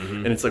 Exactly. Yeah.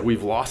 And it's like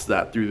we've lost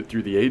that through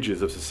the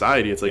ages of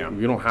society. It's like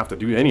we don't have to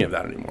do any of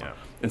that anymore,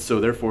 and so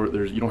therefore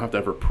you don't have to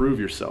ever prove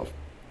yourself.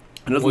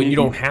 Well, you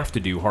don't have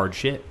to do hard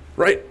shit.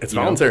 Right, it's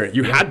voluntary.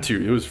 You had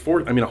to. It was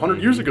 100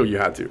 years ago. You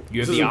had to.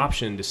 You had the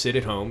option to sit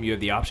at home. You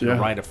had the option to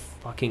ride a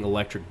fucking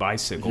electric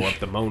bicycle up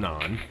the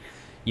Monon.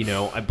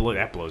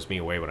 That blows me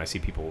away when I see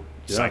people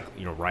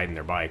riding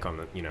their bike on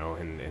the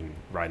and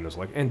riding those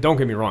and don't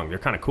get me wrong, they're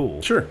kind of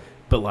cool. Sure,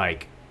 but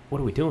like,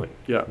 what are we doing?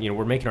 Yeah,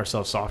 we're making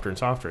ourselves softer and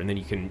softer, and then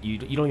you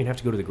don't even have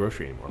to go to the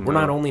grocery anymore. No. We're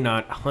not only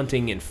not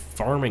hunting and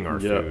farming our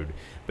food,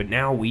 but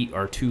now we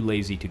are too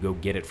lazy to go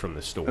get it from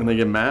the store. And they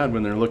get mad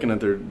when they're looking at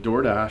their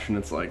DoorDash and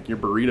it's like your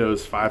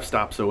burrito's 5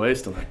 stops away.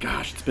 Still like,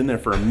 gosh, it's been there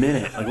for a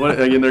minute. Like what?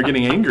 And they're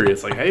getting angry.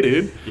 It's like, hey,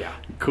 dude,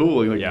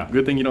 cool. Like,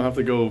 good thing you don't have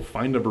to go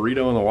find a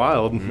burrito in the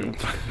wild.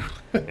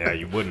 Mm-hmm. Yeah,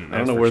 you wouldn't. I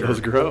don't know where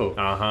those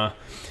grow.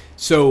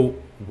 So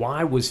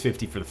why was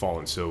 50 for the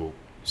Fallen so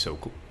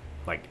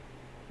like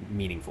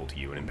meaningful to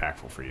you and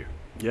impactful for you?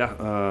 Yeah,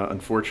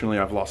 unfortunately,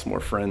 I've lost more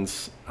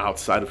friends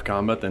outside of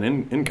combat than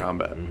in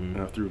combat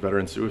through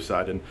veteran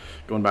suicide. And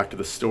going back to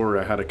the story,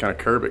 I had to kind of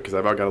curb it because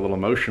I got a little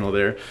emotional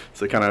there,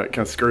 so I kind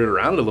of skirted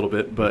around it a little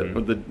bit. But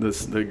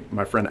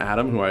my friend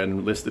Adam, who I had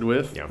enlisted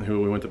with,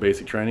 who we went to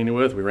basic training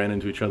with, we ran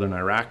into each other in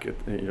Iraq.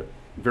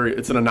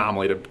 It's an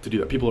anomaly to do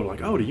that. People are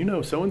like, oh, do you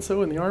know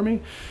so-and-so in the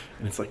Army?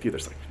 And it's like, dude,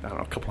 there's like, I don't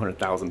know, a couple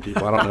 100,000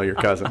 people. I don't know your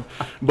cousin.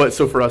 But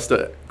so for us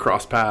to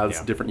cross paths,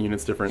 different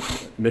units,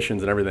 different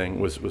missions and everything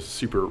was a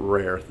super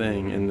rare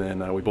thing. And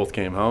then we both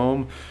came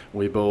home.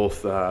 We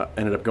both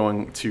ended up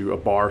going to a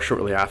bar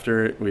shortly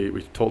after.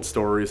 We told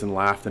stories and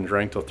laughed and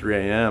drank till 3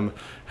 a.m.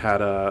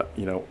 Had a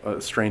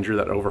stranger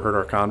that overheard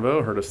our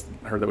convo,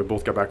 heard that we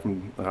both got back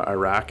from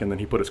Iraq, and then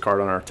he put his card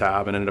on our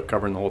tab and ended up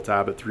covering the whole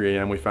tab at 3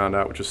 a.m. we found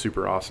out, which was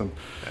super awesome.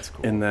 That's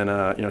cool. And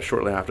then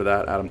shortly after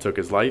that, Adam took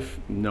his life.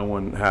 No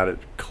one had a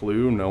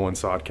clue. No one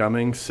saw it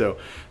coming. So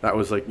that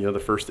was like the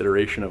first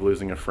iteration of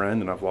losing a friend,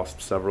 and I've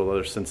lost several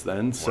others since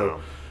then. Wow.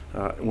 So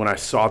when I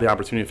saw the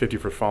opportunity of 50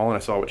 for Fallen, I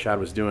saw what Chad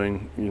was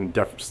doing in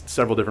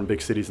several different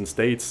big cities and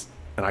states,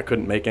 and I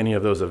couldn't make any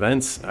of those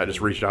events. I just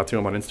reached out to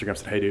him on Instagram,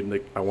 said, hey,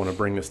 dude, I want to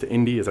bring this to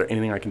Indy. Is there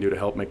anything I can do to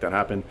help make that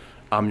happen?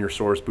 I'm your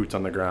source, boots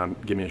on the ground.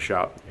 Give me a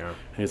shout. Yeah.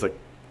 And he's like,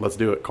 let's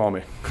do it. Call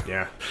me.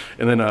 Yeah.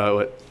 And then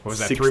what was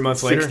that, 3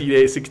 months later?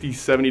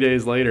 70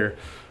 days later,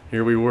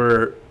 here we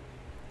were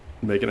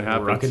making it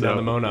happen. Rocking down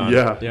the Monon.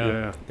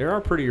 Yeah. There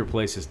are prettier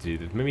places to do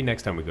this. Maybe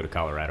next time we go to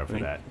Colorado for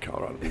that.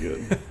 Colorado would be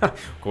good.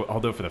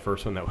 Although for the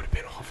first one, that would have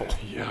been awful.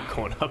 Yeah.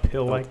 Going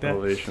uphill like that.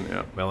 Elevation,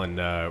 yeah. Well, and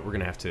we're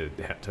gonna have to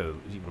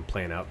even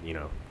plan out,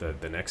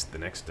 the next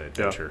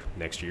adventure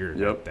next year.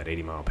 Yep. That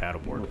 80-mile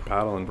paddleboard. We're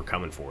paddling. We're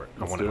coming for it.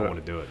 I Let's want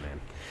to do it, man.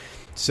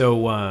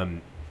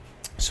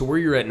 So where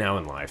you're at now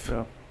in life,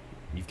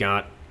 you've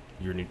got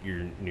your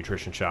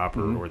nutrition shop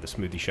or the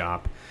smoothie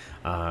shop,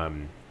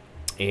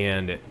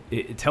 and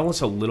tell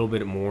us a little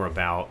bit more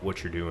about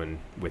what you're doing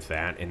with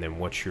that, and then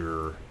what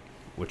you're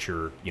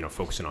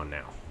focusing on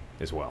now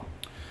as well.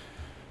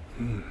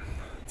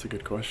 That's a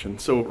good question.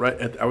 So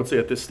I would say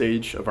at this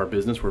stage of our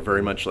business, we're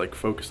very much like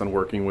focused on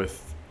working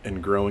with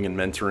and growing and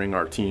mentoring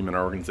our team and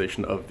our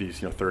organization of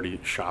these 30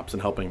 shops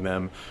and helping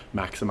them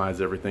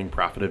maximize everything,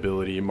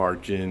 profitability,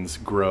 margins,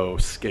 grow,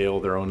 scale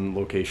their own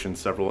locations,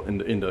 several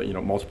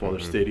into multiple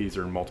other cities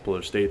or multiple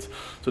other states.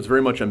 So it's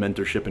very much a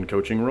mentorship and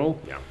coaching role.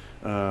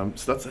 So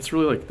that's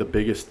really like the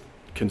biggest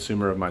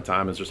consumer of my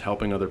time, is just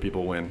helping other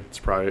people win. It's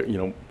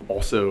probably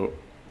also,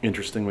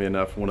 interestingly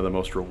enough, one of the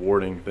most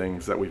rewarding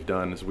things that we've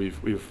done is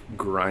we've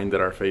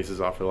grinded our faces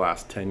off for the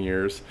last 10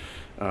 years.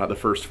 The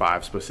first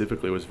 5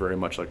 specifically was very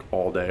much like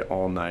all day,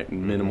 all night,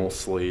 minimal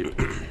sleep,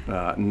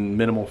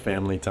 minimal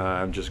family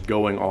time, just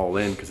going all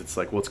in, because it's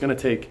like, well, it's going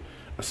to take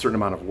a certain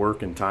amount of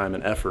work and time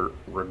and effort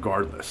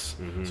regardless.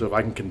 So if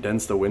I can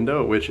condense the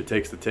window at which it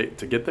takes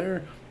to get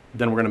there,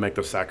 then we're going to make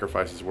those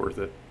sacrifices worth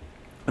it.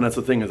 And that's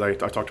the thing, is I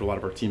talk to a lot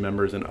of our team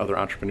members and other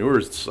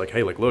entrepreneurs. It's like,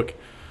 hey, look,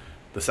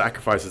 the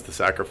sacrifice is the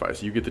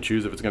sacrifice. You get to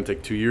choose if it's going to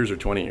take 2 years or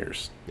 20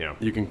 years. Yeah.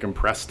 You can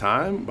compress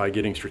time by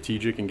getting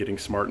strategic and getting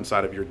smart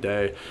inside of your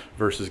day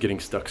versus getting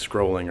stuck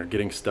scrolling or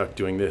getting stuck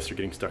doing this or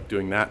getting stuck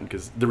doing that. And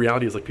because the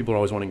reality is, like, people are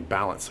always wanting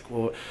balance. Like,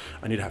 well,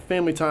 I need to have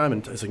family time.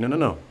 And it's like,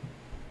 no.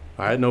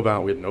 I had no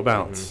balance. We had no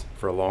balance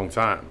for a long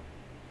time.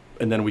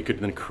 And then we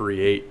could then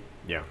create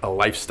a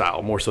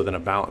lifestyle more so than a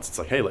balance. It's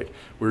like, hey, like,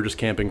 we were just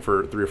camping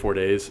for 3 or 4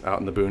 days out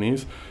in the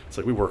boonies. It's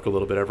like we work a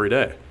little bit every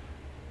day.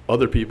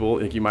 Other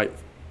people, like, you might,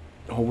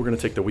 we're going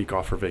to take the week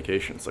off for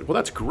vacation. It's like, well,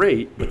 that's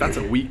great, but that's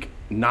a week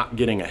not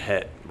getting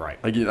ahead.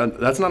 Right. Like,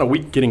 that's not a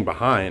week getting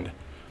behind.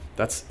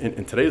 That's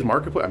in today's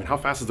marketplace. I mean, how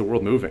fast is the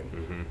world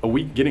moving?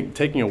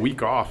 Taking a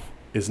week off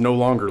is no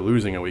longer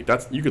losing a week.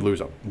 You could lose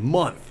a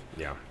month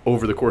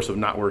over the course of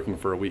not working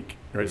for a week,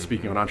 right?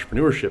 Speaking on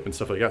entrepreneurship and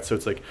stuff like that. So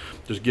it's like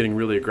just getting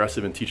really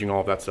aggressive and teaching all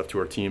of that stuff to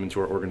our team and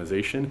to our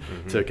organization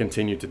to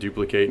continue to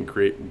duplicate and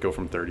create and go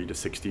from 30 to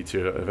 60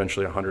 to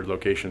eventually 100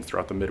 locations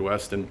throughout the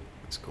Midwest and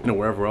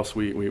wherever else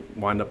we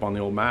wind up on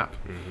the old map.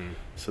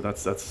 So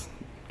that's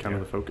kind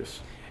of the focus.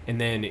 And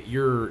then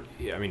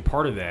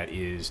part of that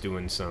is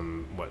doing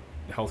some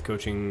health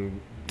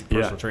coaching,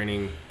 personal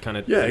training kind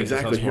of. Yeah,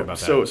 exactly. Tell us more about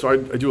that. So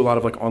I do a lot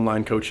of like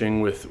online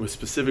coaching with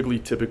specifically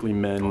typically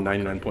men.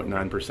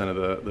 99.9%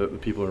 of the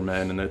people are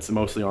men, and it's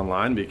mostly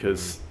online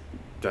because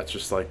that's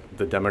just like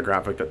the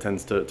demographic that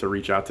tends to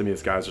reach out to me.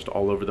 Is guys just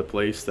all over the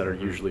place that are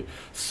usually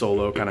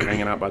solo, kind of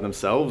hanging out by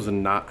themselves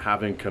and not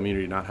having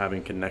community, not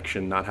having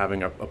connection, not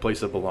having a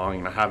place of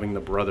belonging, not having the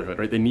brotherhood,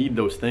 right? They need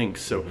those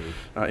things. So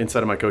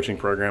inside of my coaching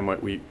program,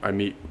 I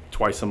meet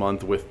twice a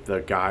month with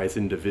the guys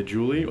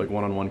individually, like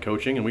one-on-one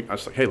coaching. And I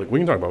was like, hey, like, we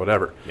can talk about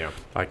whatever. Yeah.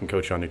 I can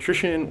coach you on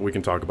nutrition. We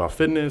can talk about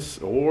fitness,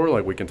 or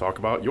like we can talk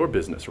about your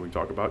business, or we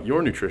can talk about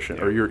your nutrition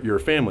or your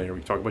family, or we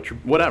can talk about your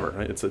whatever,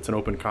 right? It's an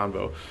open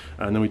convo.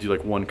 And then we do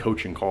like one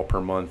coaching call per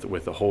month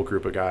with a whole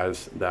group of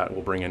guys that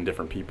will bring in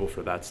different people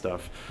for that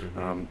stuff,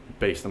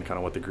 based on kind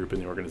of what the group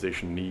and the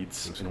organization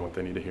needs and what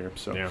they need to hear.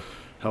 So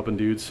helping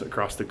dudes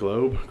across the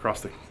globe, across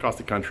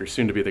the country,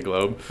 soon to be the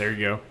globe. There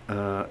you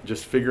go.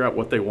 Just figure out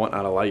what they want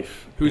out of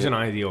life. Who's an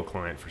ideal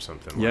client for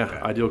something like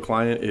that? Ideal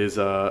client is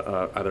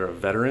either a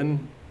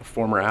veteran, a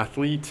former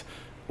athlete,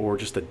 or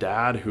just a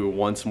dad who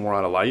wants more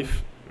out of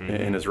life.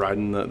 And is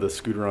riding the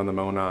scooter on the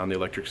Monon, the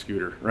electric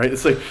scooter, right?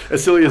 It's like,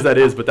 as silly as that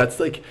is, but that's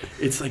like,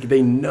 it's like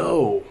they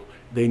know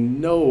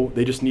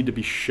they just need to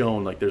be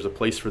shown like there's a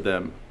place for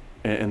them,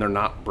 and they're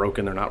not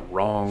broken, they're not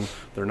wrong,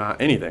 they're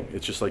not anything.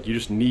 It's just like you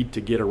just need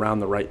to get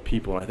around the right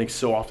people. And I think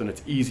so often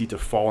it's easy to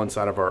fall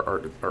inside of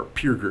our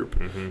peer group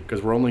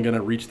because we're only going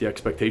to reach the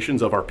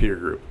expectations of our peer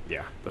group.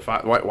 Yeah.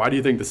 Why do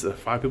you think the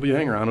 5 people you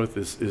hang around with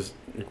is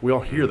like, we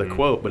all hear the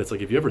quote, but it's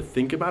like if you ever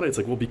think about it, it's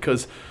like, well,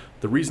 because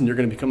the reason you're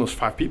going to become those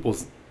 5 people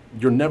is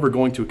you're never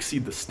going to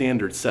exceed the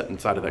standards set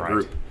inside of that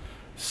group.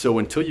 So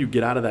until you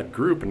get out of that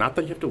group, and not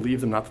that you have to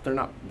leave them, not that they're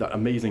not the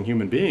amazing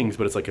human beings,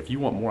 but it's like if you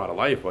want more out of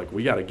life, like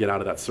we got to get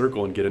out of that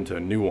circle and get into a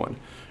new one.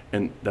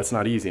 And that's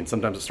not easy. And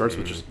sometimes it starts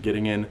with just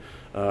getting in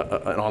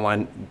an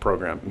online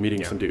program,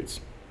 meeting some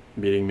dudes,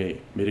 meeting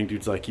me, meeting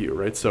dudes like you,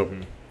 right? So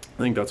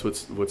I think that's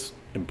what's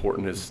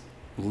important is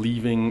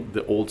leaving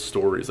the old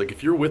stories. Like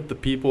if you're with the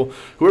people,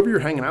 whoever you're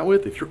hanging out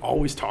with, if you're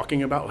always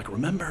talking about like,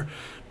 remember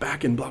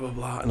back in blah, blah,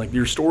 blah, and like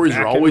your stories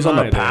are always on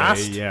the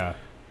past,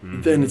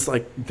 then it's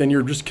like, then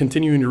you're just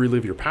continuing to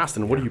relive your past.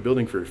 And what are you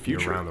building for your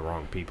future? You're around the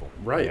wrong people.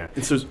 Right.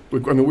 And so, I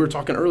mean, we were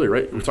talking earlier,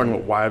 right? We were talking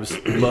about wives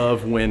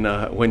love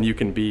when you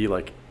can be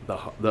like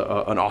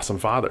an awesome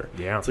father.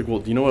 Yeah. It's like, well,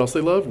 do you know what else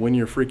they love? When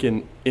you're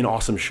freaking in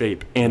awesome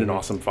shape and an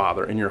awesome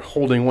father, and you're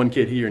holding one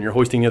kid here and you're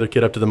hoisting the other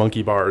kid up to the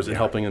monkey bars and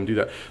helping them do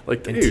that.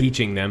 Like, and dude,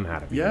 teaching them how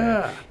to be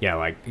Yeah. that. Yeah,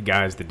 like,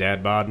 guys, the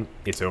dad bod,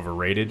 it's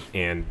overrated,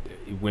 and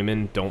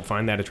women don't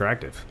find that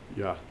attractive.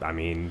 Yeah. I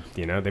mean,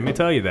 you know, they may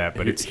tell you that,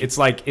 but it's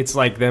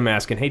like them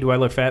asking, hey, do I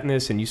look fat in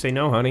this? And you say,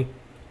 no, honey.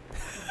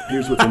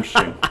 Here's what's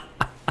interesting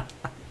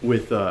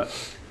with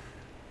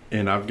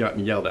and I've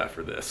gotten yelled at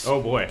for this.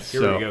 Oh boy,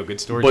 here we go. Good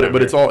story.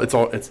 But it's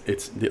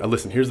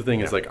listen. Here's the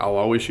thing: is like I'll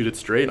always shoot it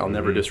straight. I'll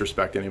never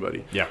disrespect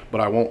anybody. Yeah. But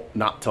I won't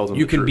not tell them.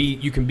 You the can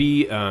truth.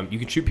 you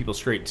can shoot people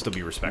straight and still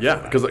be respectful.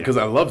 Yeah, because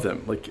I love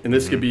them. Like, and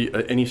this could be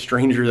any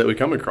stranger that we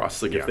come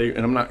across. Like, Yeah. if they,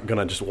 and I'm not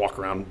gonna just walk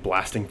around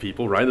blasting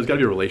people, right? There's got to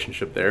be a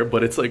relationship there.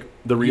 But it's like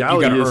the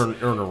reality you is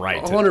gotta earn a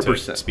right to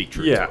 100% speak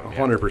truth. Yeah, to them.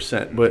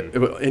 100%.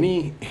 But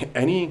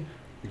any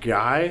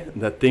guy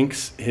that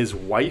thinks his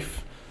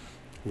wife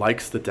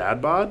likes the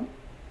dad bod,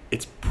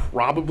 it's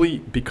probably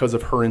because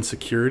of her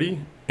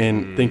insecurity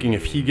and thinking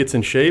if he gets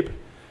in shape,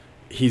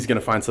 he's going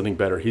to find something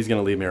better. He's going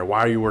to leave me. Or why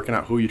are you working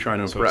out? Who are you trying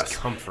to impress? So it's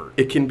comfort.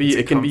 It can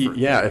be. Comfort.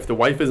 Yeah. If the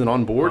wife isn't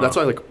on board, that's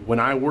why. Like, when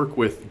I work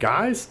with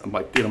guys, I'm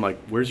like, dude,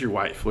 where's your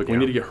wife? Like, we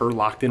need to get her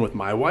locked in with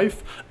my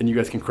wife, and you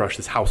guys can crush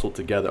this household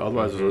together.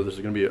 Otherwise, there's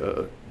going to be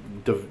a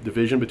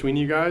division between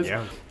you guys.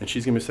 Yeah. And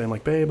she's going to be saying,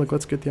 like, babe, like,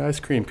 let's get the ice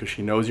cream, because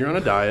she knows you're on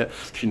a diet.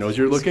 She knows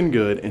you're looking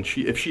good, and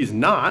if she's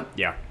not,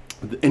 Yeah.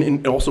 and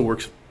it also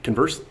works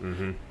conversely.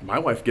 My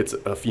wife gets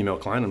a female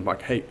client, and I'm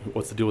like, hey,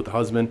 what's the deal with the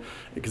husband?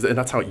 And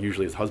that's how it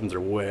usually is. Husbands are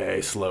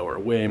way slower,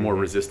 way more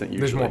resistant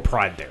usually. There's more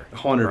pride there.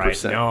 100%.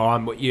 Right?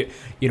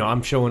 No,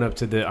 I'm showing up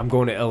to I'm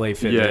going to LA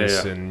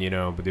Fitness and,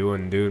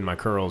 doing my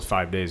curls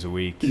 5 days a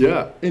week.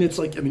 Yeah. And it's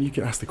like, I mean, you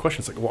can ask the question.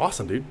 It's like, well,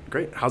 awesome, dude.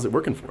 Great. How's it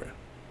working for you?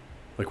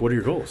 Like, what are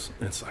your goals?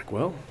 And it's like,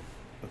 well,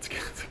 that's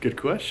a good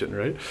question,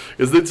 right?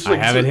 Because it's I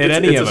haven't hit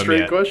any of them It's a straight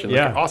yet. question.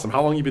 Yeah. Like, awesome.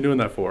 How long you been doing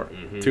that for?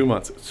 2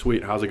 months.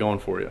 Sweet. How's it going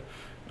for you?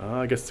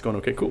 I guess it's going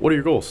okay. Cool. What are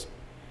your goals?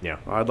 Yeah.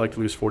 I'd like to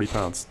lose 40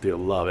 pounds. Dude,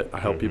 love it. I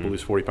help people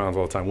lose 40 pounds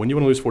all the time. When do you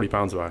want to lose 40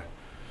 pounds by?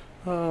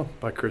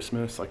 By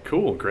Christmas. Like,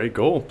 cool. Great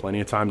goal. Plenty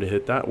of time to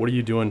hit that. What are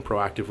you doing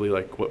proactively?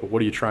 Like, what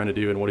are you trying to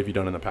do, and what have you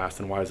done in the past,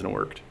 and why hasn't it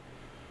worked?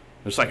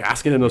 Just like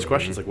asking them those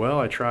questions. Like,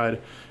 well, I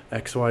tried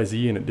X, Y,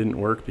 Z, and it didn't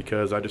work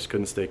because I just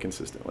couldn't stay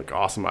consistent. Like,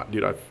 awesome.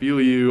 Dude, I feel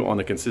you on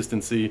the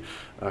consistency.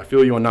 I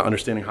feel you on not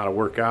understanding how to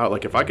work out.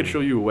 Like, if I could show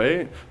you a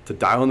way to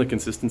dial in the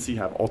consistency,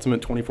 have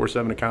ultimate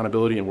 24/7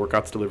 accountability, and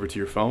workouts delivered to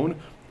your phone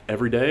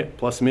every day,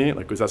 plus me,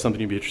 like, was that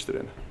something you'd be interested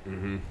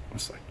in? I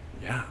was like,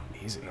 yeah.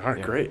 Easy. All right,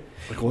 Yeah. great.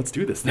 Like, well, let's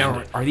do this Now,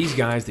 then. are these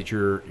guys that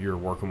you're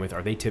working with,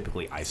 are they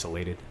typically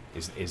isolated?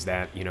 Is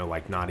that,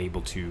 like, not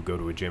able to go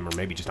to a gym, or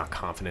maybe just not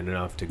confident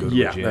enough to go to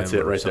a gym? That's it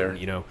or right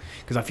something, there.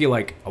 Because I feel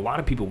like a lot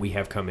of people we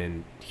have come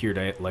in here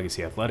to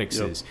Legacy Athletics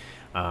is,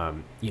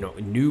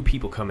 new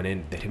people coming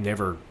in that have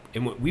never.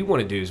 And what we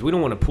want to do is we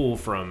don't want to pull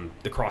from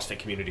the CrossFit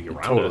community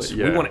around us.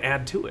 Yeah. We want to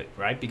add to it,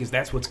 right? Because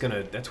that's what's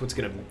gonna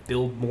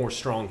build more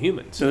strong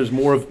humans. So there's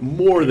more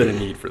than a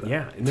need for that.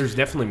 Yeah, and there's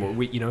definitely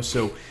more.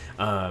 So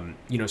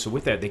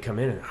with that, they come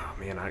in and, oh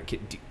man,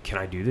 can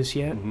I do this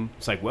yet?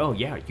 It's like, well,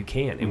 yeah, you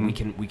can, and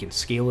we can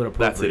scale it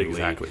appropriately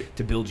exactly.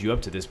 to build you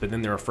up to this. But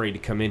then they're afraid to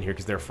come in here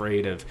because they're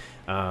afraid of,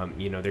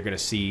 they're gonna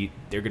see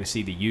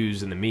the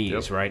yous and the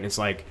me's, right? And it's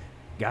like,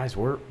 guys,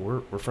 we're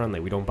friendly.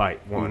 We don't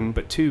bite. One,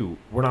 but two,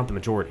 we're not the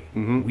majority.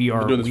 We are We've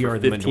been doing this we for are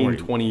 15, the minority.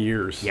 20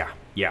 years.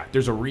 Yeah.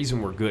 There's a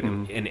reason we're good,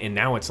 and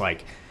now it's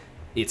like,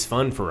 it's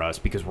fun for us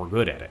because we're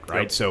good at it,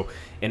 right? Yep. So,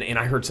 and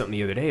I heard something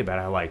the other day about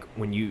how, like,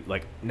 when you,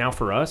 like, now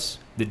for us,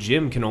 the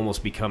gym can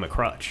almost become a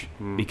crutch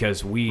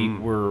because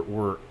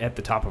we're at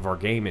the top of our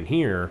game in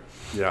here.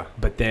 Yeah.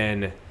 But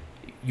then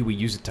we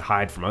use it to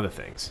hide from other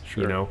things,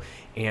 Sure.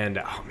 And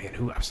oh man,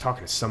 I was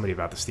talking to somebody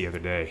about this the other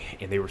day,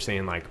 and they were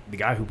saying, like, the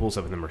guy who pulls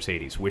up in the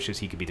Mercedes wishes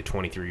he could be the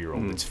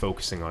 23-year-old that's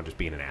focusing on just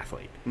being an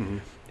athlete,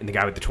 and the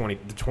guy with the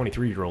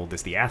 23-year-old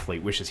that's the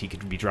athlete wishes he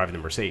could be driving the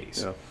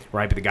Mercedes,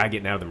 right? But the guy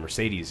getting out of the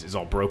Mercedes is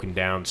all broken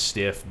down,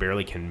 stiff,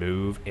 barely can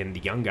move, and the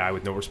young guy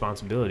with no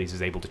responsibilities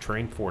is able to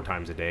train 4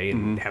 times a day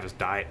and have his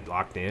diet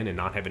locked in and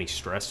not have any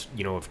stress,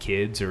 of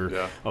kids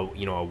or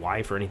a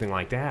wife or anything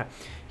like that.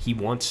 He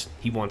wants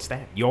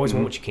that. You always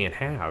want what you can't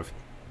have.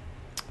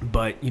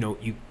 But,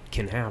 you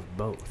can have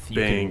both.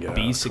 You can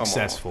be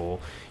successful.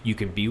 You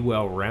can be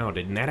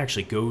well-rounded. And that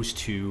actually goes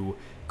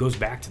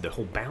back to the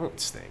whole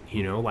balance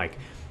thing. Like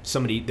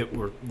somebody that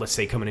let's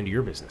say, coming into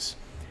your business.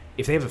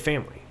 If they have a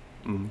family,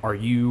 are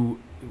you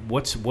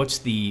what's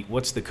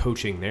the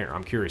coaching there?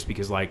 I'm curious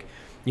because, like,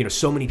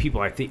 so many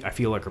people I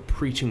feel like are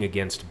preaching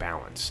against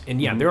balance. And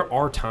there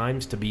are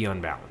times to be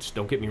unbalanced.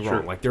 Don't get me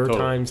wrong. Like, there are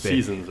times that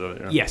seasons of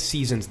it.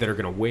 Seasons that are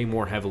going to weigh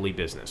more heavily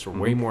business or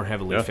way more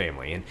heavily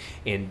family.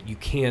 And you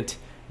can't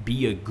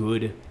be a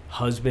good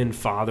husband,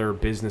 father,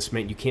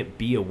 businessman. You can't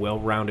be a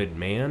well-rounded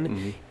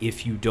man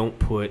if you don't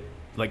put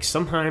like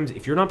sometimes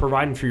if you're not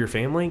providing for your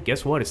family,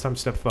 guess what? It's time to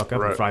step the fuck up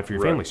and provide for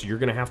your family. So you're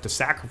going to have to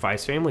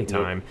sacrifice family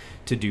time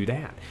to do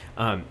that.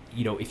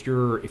 If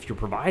you're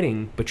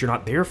providing but you're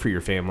not there for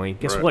your family,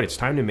 guess what? It's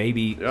time to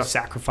maybe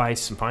sacrifice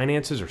some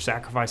finances or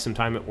sacrifice some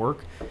time at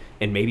work,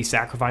 and maybe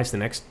sacrifice the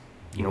next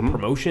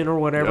promotion or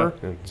whatever.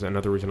 That's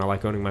another reason I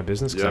like owning my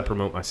business, because I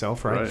promote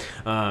myself, right?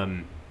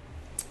 And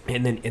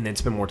then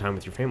spend more time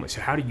with your family.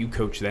 So how do you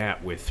coach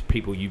that with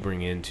people you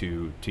bring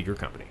into your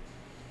company?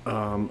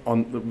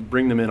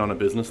 Bring them in on a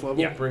business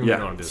level. Bring them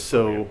in on a business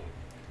level. So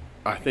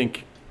I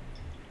think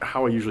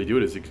how I usually do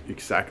it is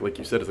exactly like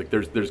you said. It's like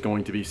there's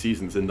going to be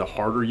seasons, and the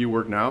harder you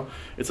work now,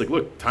 it's like,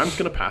 look, time's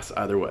going to pass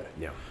either way.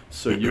 Yeah.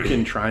 So you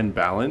can try and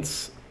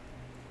balance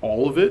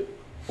all of it,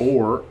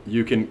 or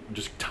you can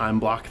just time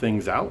block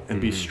things out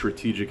and be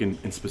strategic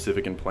and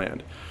specific and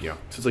planned. Yeah.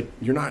 So it's like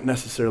you're not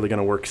necessarily going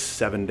to work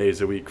 7 days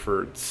a week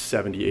for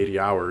 70, 80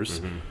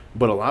 hours.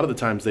 But a lot of the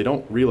times they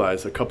don't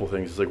realize a couple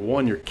things. It's like,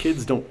 one, your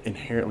kids don't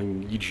inherently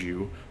need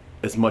you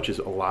as much as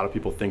a lot of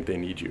people think they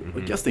need you.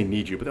 Like, yes, they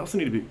need you, but they also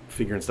need to be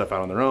figuring stuff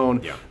out on their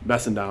own,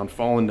 messing down,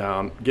 falling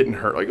down, getting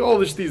hurt, like all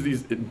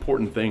these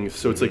important things.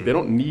 So it's like they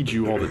don't need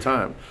you all the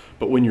time.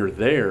 But when you're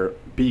there,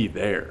 be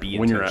there.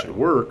 When you're at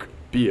work,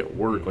 be at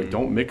work. Like,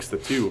 don't mix the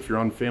two. If you're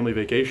on family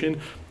vacation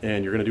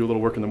and you're going to do a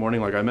little work in the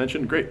morning, like I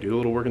mentioned, great, do a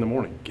little work in the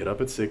morning. Get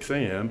up at 6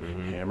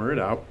 a.m., hammer it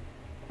out.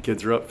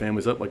 Kids are up,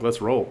 family's up, like,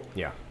 let's roll.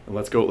 Yeah. And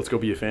let's go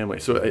be a family.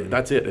 So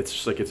that's it. It's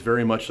just like, it's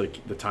very much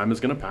like the time is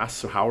going to pass.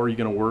 So how are you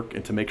going to work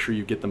and to make sure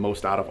you get the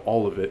most out of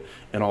all of it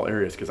in all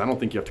areas? Because I don't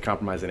think you have to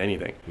compromise in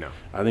anything. No.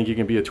 I think you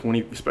can be a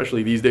 20,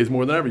 especially these days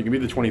more than ever, you can be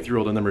the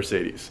 23-year-old in the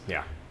Mercedes.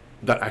 Yeah.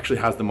 That actually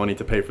has the money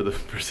to pay for the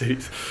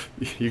Mercedes.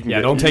 You can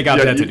don't take out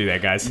debt to do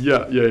that, guys.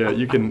 Yeah.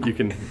 You can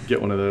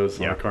get one of those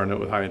on a car note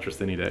with high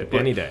interest any day. But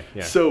any day.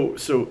 Yeah.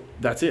 So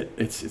that's it.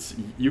 It's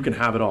you can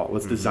have it all.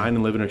 Let's design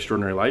and live an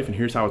extraordinary life, and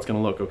here's how it's going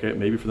to look. Okay,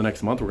 maybe for the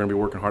next month we're going to be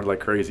working hard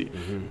like crazy,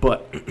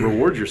 but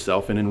reward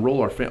yourself and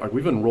enroll our family. Like,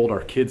 we've enrolled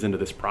our kids into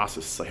this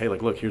process. It's like, hey,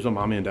 like, look, here's what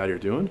mommy and daddy are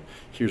doing.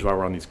 Here's why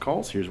we're on these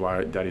calls. Here's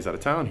why daddy's out of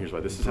town. Here's why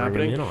this is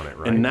happening. In on it,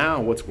 right? And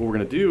now what we're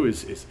going to do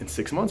is in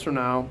 6 months from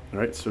now,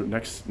 right? So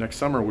next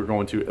summer we're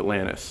going to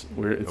Atlantis.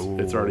 Where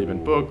it's already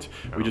been booked.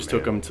 We just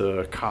took them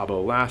to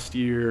Cabo last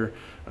year.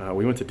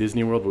 We went to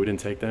Disney World, but we didn't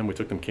take them. We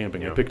took them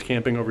camping. They picked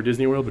camping over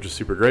Disney World, which is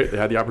super great. They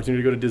had the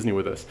opportunity to go to Disney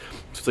with us.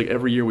 So it's like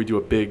every year we do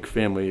a big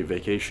family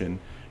vacation,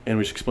 and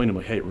we just explain to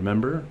them, like, hey,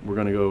 remember, we're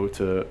going to go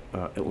to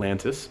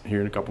Atlantis here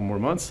in a couple more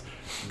months.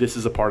 This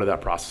is a part of that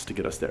process to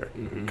get us there.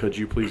 Could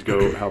you please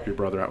go help your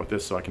brother out with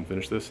this so I can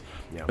finish this?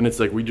 And it's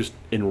like we just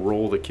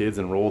enroll the kids,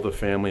 enroll the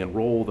family,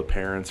 enroll the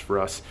parents for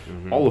us,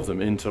 all of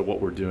them into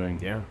what we're doing.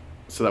 Yeah.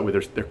 So that way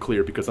they're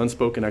clear, because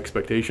unspoken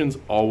expectations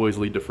always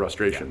lead to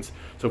frustrations.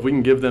 So if we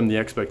can give them the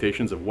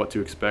expectations of what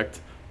to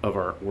expect of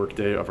our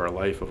workday, of our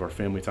life, of our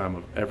family time,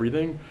 of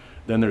everything,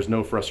 then there's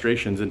no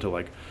frustrations into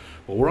like,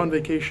 well, we're on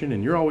vacation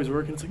and you're always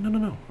working. It's like,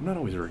 no, I'm not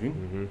always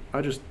working.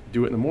 I just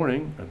do it in the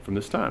morning and from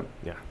this time.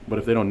 Yeah. But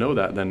if they don't know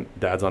that, then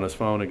dad's on his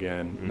phone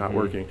again, not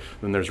working.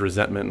 Then there's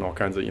resentment and all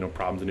kinds of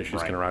problems and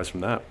issues can arise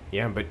from that.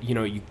 Yeah, but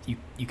you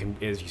can,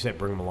 as you said,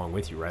 bring them along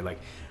with you, right? Like,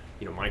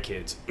 my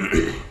kids,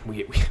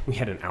 we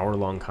had an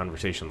hour-long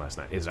conversation last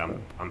night.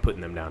 I'm putting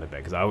them down to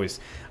bed, because I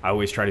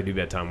always try to do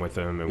bedtime with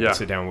them, and we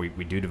sit down, we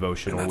do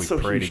devotional, we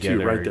pray together.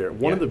 Too, right there.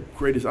 One of the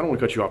greatest. I don't want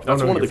to cut you off.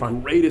 That's one of the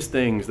greatest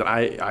things that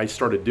I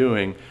started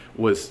doing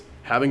was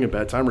having a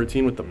bedtime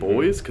routine with the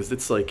boys, because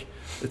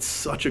it's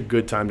such a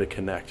good time to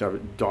connect. I have a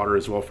daughter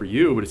as well for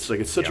you, but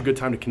it's such a good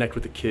time to connect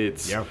with the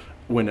kids. Yeah.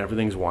 When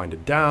everything's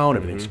winded down,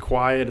 everything's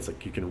quiet, it's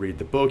like you can read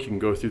the book, you can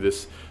go through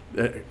this.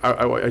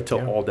 I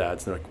tell all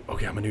dads, they're like,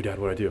 okay, I'm a new dad,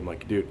 what do I do? I'm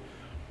like, dude,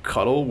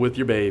 cuddle with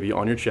your baby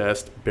on your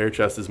chest, bare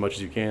chest as much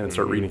as you can, and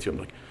start reading to him.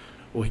 Like,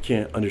 well, he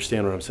can't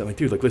understand what I'm saying. Like,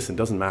 dude, like, listen,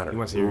 doesn't matter. He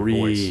wants to hear your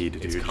voice.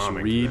 Dude. Just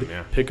read,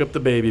 pick up the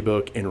baby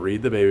book and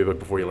read the baby book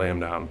before you lay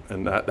him down.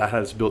 And that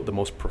has built the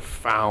most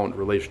profound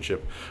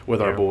relationship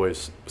with our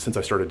boys since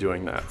I started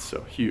doing that.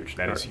 So huge.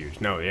 That is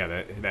huge. No,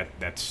 yeah,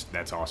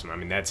 that's awesome. I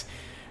mean, that's,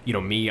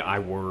 me, I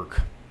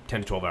work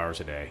 10 to 12 hours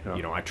a day.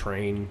 Yeah. I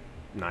train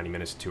 90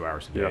 minutes to 2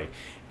 hours a day.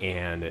 Yeah.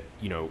 And,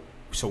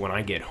 so when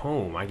I get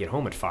home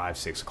at 5,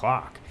 6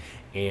 o'clock.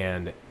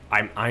 And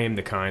I am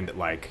the kind that,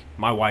 like,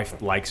 my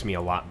wife likes me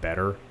a lot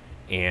better.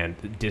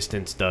 And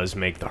distance does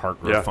make the heart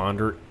grow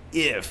fonder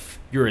if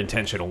you're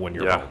intentional when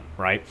you're home,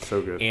 right?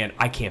 So good. And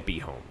I can't be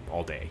home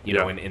all day, you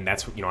know, and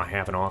that's, I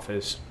have an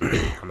office.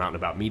 I'm out and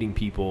about meeting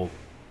people,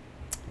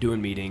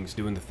 doing meetings,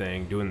 doing the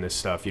thing, doing this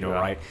stuff,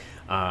 right?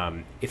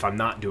 If I'm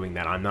not doing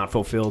that, I'm not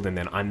fulfilled, and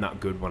then I'm not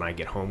good when I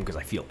get home because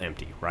I feel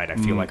empty, right? I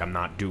feel like I'm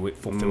not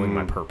fulfilling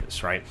my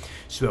purpose, right?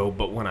 So,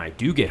 but when I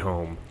do get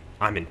home,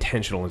 I'm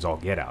intentional as all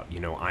get out.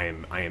 I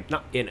am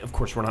not, and of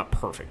course we're not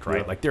perfect,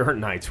 right? Yeah. Like, there are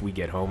nights we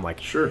get home,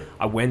 like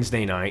a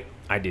Wednesday night,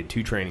 I did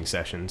 2 training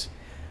sessions.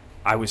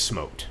 I was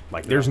smoked.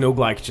 Like, there's no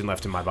glycogen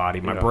left in my body.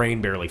 My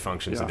brain barely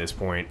functions at this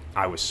point.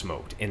 I was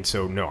smoked. And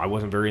so, no, I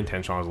wasn't very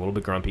intentional. I was a little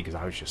bit grumpy because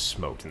I was just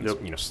smoked. And,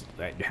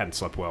 I hadn't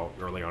slept well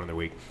early on in the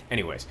week.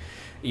 Anyways,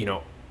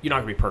 you're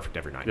not going to be perfect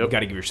every night. Yep. You got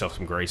to give yourself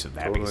some grace of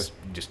that Totally. because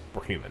just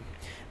we're human.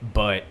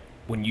 But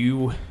when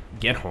you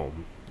get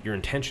home, you're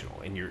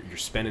intentional and you're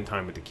spending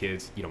time with the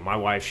kids. You know, my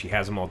wife, she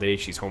has them all day.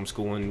 She's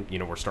homeschooling. You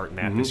know, we're starting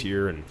that this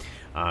year, and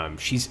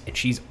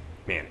she's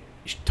man.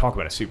 Talk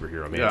about a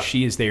superhero, man. Yeah.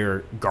 She is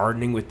there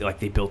gardening with, like,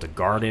 they built a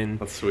garden.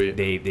 That's sweet.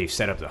 They've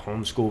set up the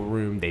homeschool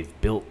room. They've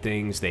built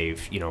things.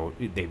 They've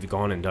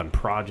gone and done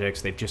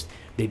projects.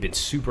 They've been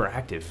super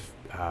active,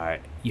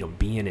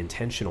 being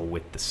intentional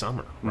with the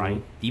summer,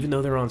 right? Even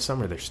though they're on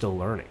summer, they're still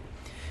learning.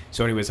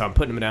 So anyways, I'm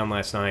putting them down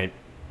last night.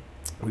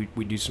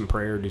 We do some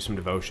prayer, do some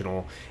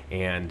devotional,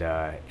 and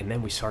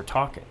then we start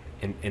talking.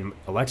 And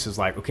Alexa's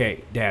like,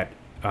 okay, Dad,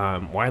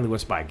 Wiley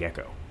wants to buy a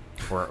gecko.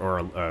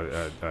 Or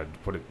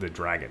the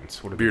dragons.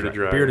 Bearded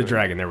dragon. Bearded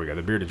dragon. There we go.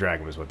 The bearded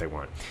dragon was what they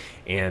want.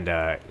 And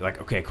like,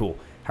 okay, cool.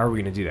 How are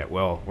we going to do that?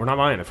 Well, we're not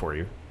buying it for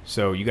you.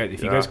 So you guys,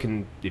 if you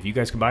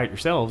guys can buy it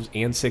yourselves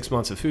and 6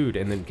 months of food,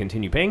 and then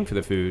continue paying for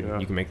the food,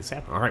 you can make this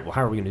happen. All right. Well,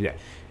 how are we going to do that?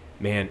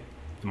 Man,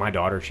 my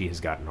daughter, she has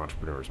got an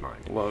entrepreneur's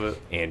mind. Love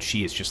it. And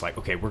she is just like,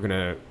 okay, we're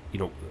gonna,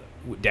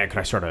 Dad, could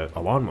I start a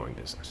lawn mowing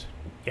business?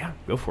 Yeah,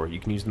 go for it. You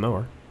can use the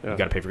mower. Yeah. You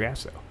got to pay for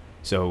gas though.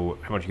 So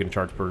how much are you going to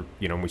charge per,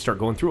 and we start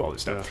going through all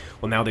this stuff. Yeah.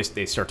 Well, now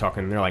they start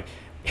talking, and they're like,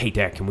 hey,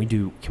 Dad, can we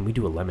do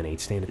a lemonade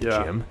stand at the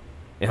gym?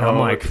 And I'm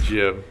like,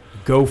 gym.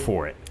 Go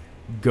for it.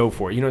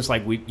 It's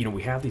like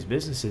we have these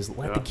businesses.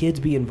 Let the kids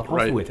be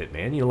involved with it,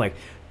 man. Like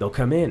they'll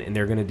come in and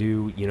they're going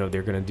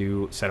to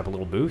do set up a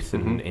little booth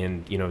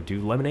and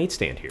do lemonade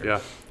stand here.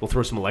 Yeah. We'll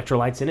throw some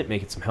electrolytes in it,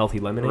 make it some healthy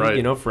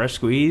lemonade, fresh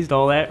squeezed,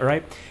 all that,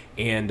 right?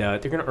 And they're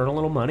going to earn a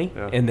little money,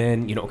 and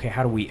then okay,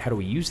 how do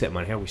we use that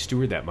money? How do we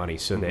steward that money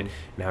so that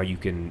now you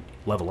can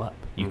level up?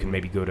 You can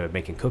maybe go to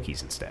making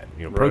cookies instead,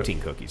 protein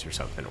cookies or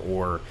something,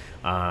 or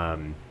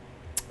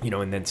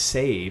and then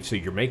save. So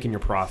you're making your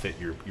profit,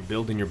 you're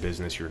building your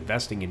business, you're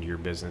investing into your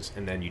business,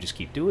 and then you just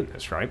keep doing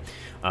this, right?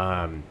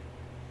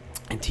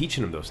 And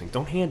teaching them those things.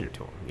 Don't hand it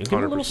to them. Give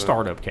them a little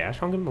startup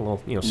cash. I'll give them a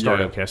little,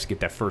 startup cash to get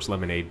that first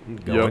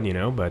lemonade going,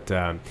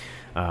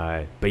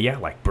 But yeah,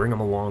 like bring them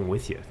along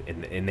with you,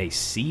 and they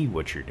see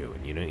what you're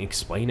doing.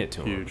 Explain it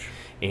to them,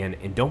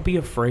 and don't be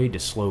afraid to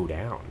slow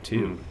down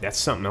too. That's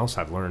something else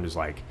I've learned is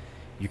like,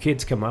 your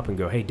kids come up and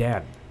go, "Hey,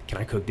 Dad, can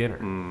I cook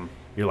dinner?"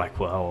 You're like,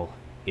 "Well,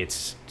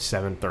 it's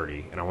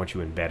 7:30, and I want you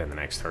in bed in the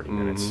next 30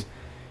 minutes."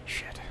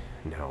 Shit,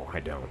 no,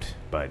 I don't.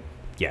 But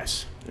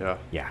yes,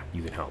 yeah,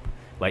 you can help.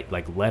 Like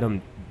let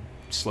them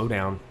slow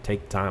down,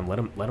 take time, let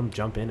them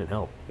jump in and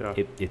help. Yeah.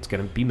 It's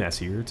going to be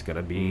messier, it's going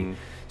to be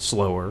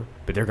slower,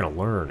 but they're going to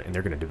learn and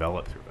they're going to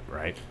develop through it,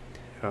 right?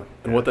 Yeah.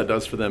 And what that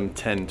does for them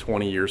 10,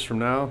 20 years from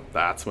now,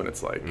 that's when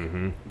it's like,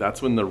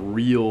 that's when the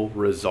real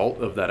result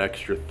of that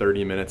extra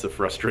 30 minutes of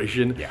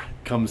frustration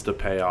comes to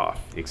pay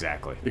off.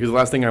 Exactly. Because the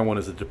last thing I want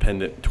is a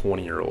dependent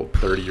 20-year-old,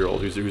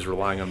 30-year-old who's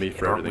relying on me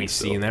for everything. Aren't we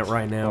seeing that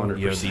right now?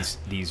 100%.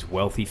 These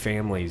wealthy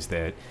families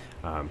that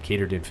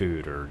catered in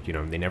food, or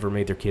they never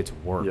made their kids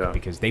work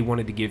because they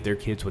wanted to give their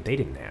kids what they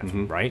didn't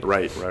have, right?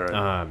 Right.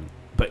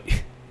 But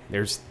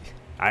there's,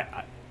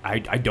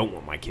 I don't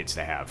want my kids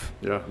to have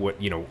what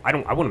I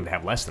want them to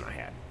have less than I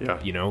had.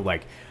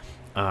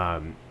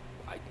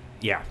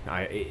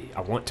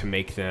 I want to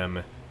make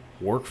them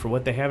work for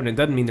what they have, and it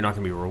doesn't mean they're not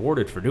going to be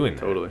rewarded for doing that.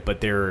 Totally. But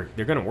they're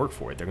going to work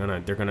for it. They're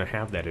going to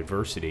have that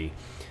adversity,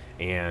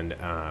 and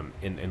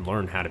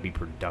learn how to be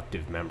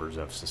productive members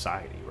of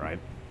society, right?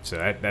 So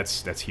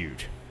that's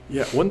huge.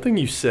 Yeah, one thing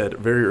you said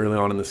very early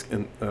on in this,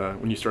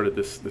 when you started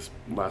this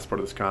last part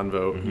of this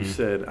convo, you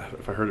said,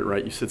 if I heard it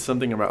right, you said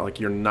something about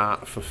like you're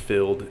not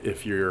fulfilled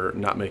if you're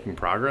not making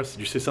progress. Did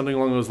you say something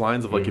along those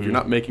lines of like if you're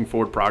not making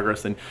forward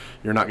progress, then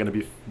you're not going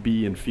to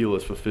be and feel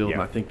as fulfilled?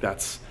 And I think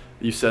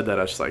you said that,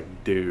 I was just like,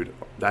 dude,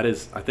 I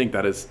think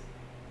that is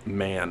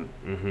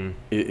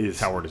is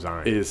how we're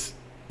designed.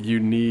 You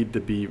need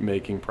to be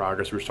making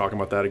progress. We were talking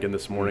about that again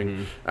this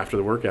morning after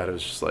the workout. It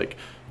was just like,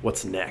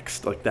 what's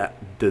next? Like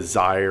that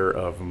desire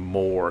of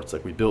more. It's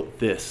like we built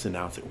this, and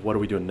now it's like, what are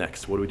we doing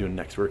next? What are we doing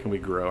next? Where can we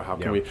grow? How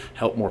can we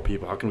help more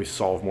people? How can we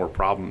solve more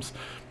problems?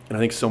 And I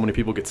think so many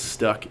people get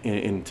stuck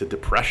into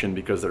depression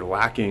because they're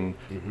lacking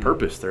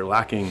purpose, they're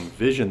lacking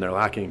vision, they're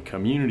lacking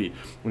community.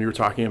 When you were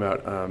talking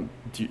about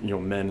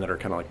men that are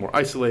kind of like more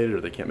isolated or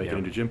they can't make it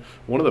into gym,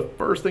 one of the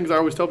first things I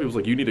always tell people is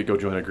like, you need to go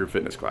join a group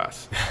fitness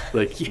class.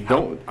 Like I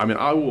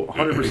will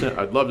 100%,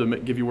 I'd love to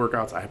give you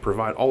workouts. I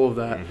provide all of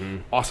that,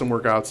 awesome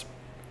workouts.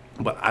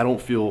 But I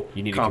don't feel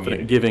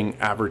confident giving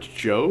average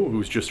Joe,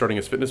 who's just starting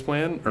his fitness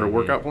plan or a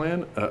workout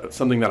plan,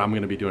 something that I'm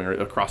going to be doing, or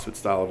a CrossFit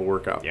style of a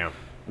workout. Yeah.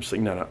 I'm just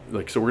like, no.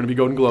 Like, so we're going to be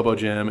going to Globo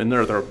Gym, and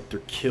they're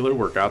killer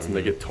workouts, and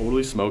they get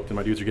totally smoked, and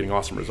my dudes are getting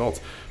awesome results.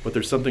 But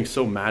there's something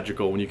so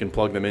magical when you can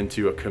plug them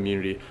into a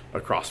community, a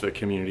CrossFit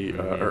community,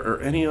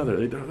 or any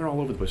other. They're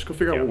all over the place. Go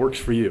figure out what works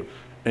for you,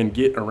 and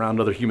get around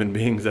other human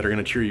beings that are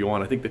going to cheer you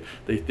on. I think that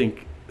they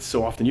think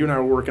so often. You and I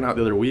were working out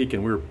the other week,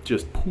 and we were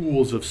just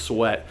pools of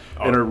sweat,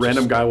 and a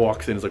random guy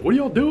walks in and is like, what are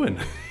y'all doing?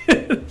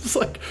 It's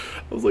like,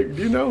 I was like,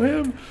 do you know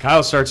him?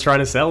 Kyle starts trying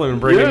to sell him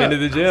and bring him into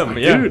the gym.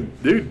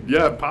 Like, dude,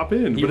 yeah, pop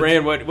in. He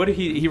ran what did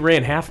he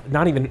ran half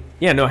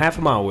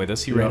a mile with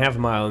us. He ran half a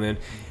mile, and then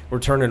we're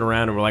turning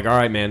around and we're like, all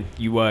right, man,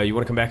 you want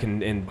to come back and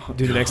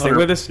do the next thing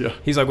with us? Yeah.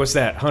 He's like, what's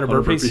that? 100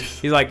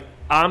 burpees? He's like,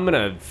 I'm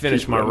gonna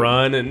finish my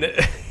run, and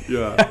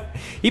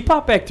he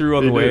popped back through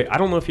on the way. I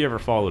don't know if he ever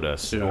followed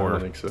us, I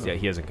don't think so. Yeah,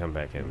 he hasn't come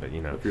back in, but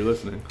if you're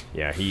listening,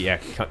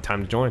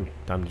 time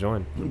to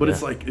join. But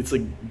it's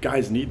like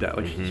guys need that.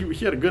 Like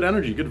he had a good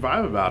energy, good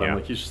vibe about him.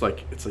 Like he's just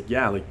like, it's like,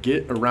 like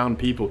get around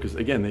people, because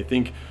again,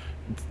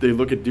 they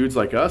look at dudes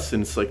like us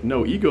and it's like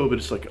no ego, but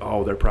it's like,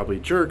 oh, they're probably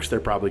jerks.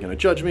 They're probably gonna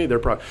judge me.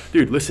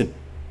 Dude, listen,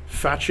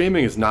 fat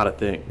shaming is not a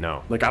thing.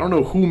 No, like I don't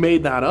know who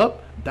made that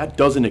up. That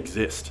doesn't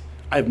exist.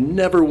 I've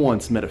never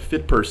once met a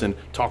fit person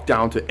talk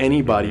down to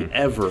anybody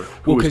ever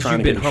who was trying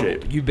to get in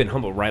shape. You've been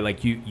humble, right?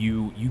 Like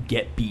you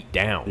get beat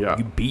down. Yeah.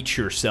 You beat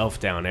yourself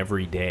down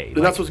every day.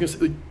 And that's what I was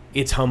going to say.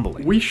 It's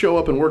humbling. We show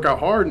up and work out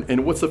hard,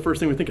 and what's the first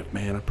thing we think of?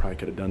 Man, I probably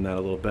could have done that a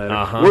little better.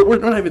 We're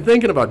not even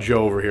thinking about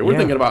Joe over here. We're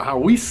thinking about how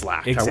we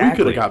slacked, how we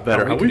could have got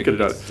better, how we could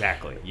have done it.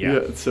 Exactly.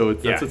 Yeah. So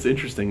that's what's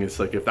interesting. It's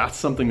like if that's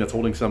something that's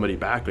holding somebody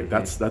back, like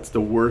that's the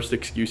worst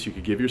excuse you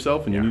could give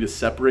yourself, and you need to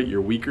separate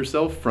your weaker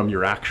self from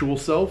your actual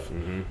self.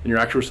 And your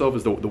actual self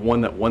is the one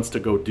that wants to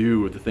go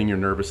do the thing you're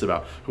nervous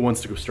about, who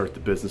wants to go start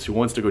the business, who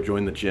wants to go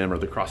join the gym or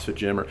the CrossFit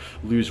gym or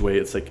lose weight.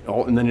 It's like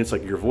and then it's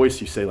like your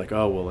voice. You say like,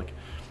 oh well, like,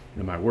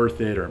 am I worth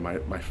it? Or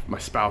my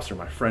spouse or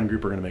my friend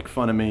group are going to make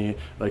fun of me.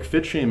 Like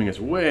fit shaming is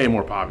way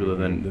more popular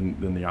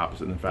than the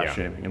opposite, than fat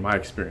shaming. In my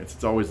experience,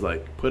 it's always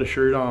like, put a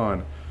shirt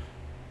on.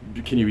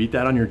 Can you eat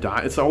that on your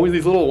diet? It's always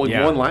these little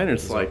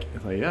one-liners. It's like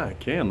yeah, I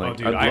can. Like,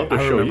 dude, I'd love to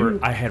show remember you.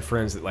 I had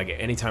friends that like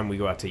anytime we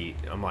go out to eat,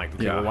 I'm like,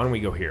 okay, well, why don't we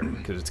go here,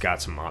 because it's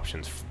got some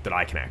options that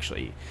I can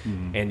actually eat.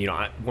 And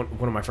one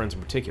of my friends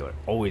in particular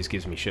always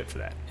gives me shit for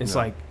that. It's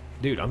like,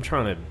 dude, I'm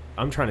trying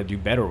to do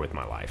better with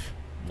my life.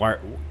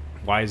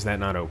 Why is that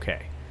not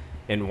okay?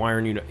 And why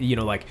aren't you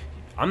like,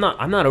 I'm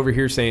not over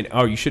here saying,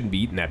 oh, you shouldn't be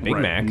eating that Big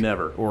Mac.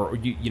 Never. Or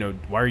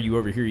why are you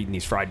over here eating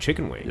these fried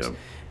chicken wings? Yep.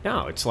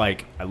 No, it's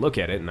like I look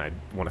at it and I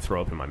want to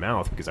throw up in my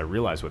mouth because I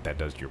realize what that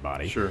does to your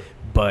body. Sure.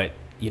 But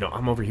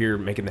I'm over here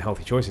making the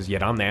healthy choices,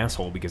 yet I'm the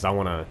asshole because I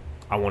want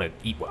to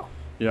eat well.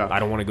 Yeah. I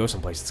don't want to go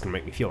someplace that's gonna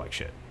make me feel like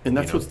shit. And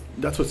that's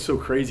what's so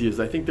crazy is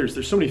I think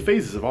there's so many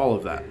phases of all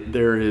of that.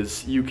 There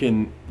is you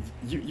can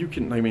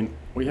I mean,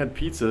 we had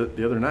pizza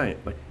the other night,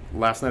 like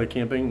last night at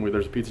camping, where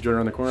there's a pizza joint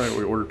around the corner.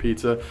 We ordered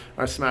pizza.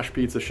 I smashed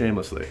pizza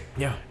shamelessly.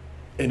 Yeah.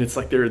 And it's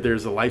like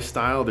there's a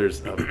lifestyle,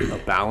 there's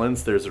a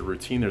balance, there's a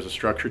routine, there's a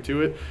structure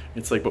to it.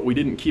 It's like, but we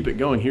didn't keep it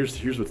going.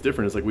 Here's what's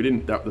different. It's like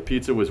the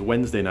pizza was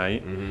Wednesday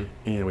night,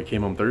 and we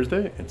came home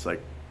Thursday. It's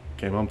like,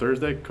 came home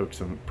Thursday, cooked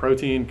some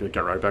protein,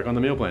 got right back on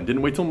the meal plan.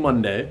 Didn't wait till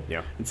Monday.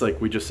 Yeah. It's like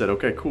we just said,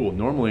 okay, cool.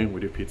 Normally we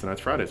do pizza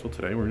nights Fridays. Well,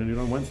 today we're gonna do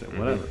it on Wednesday.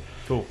 Whatever.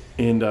 Cool.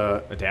 And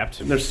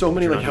adapt. And there's so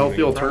many like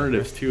healthy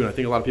alternatives too. And I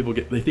think a lot of people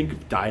they think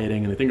of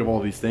dieting and they think of all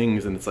these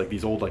things, and it's like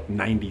these old like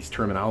 90s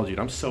terminology. And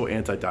I'm so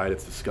anti-diet,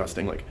 it's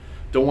disgusting. Like,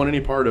 don't want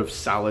any part of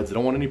salads. I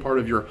don't want any part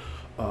of your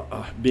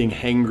being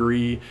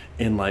hangry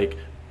and like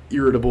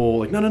irritable.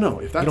 Like, no.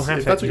 If that's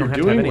what you're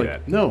doing,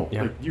 like, no,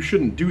 like, you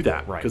shouldn't do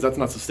that, because that's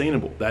not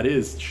sustainable. That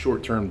is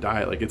short-term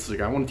diet. Like, it's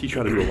like I want to teach you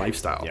how to do a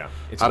lifestyle. Yeah,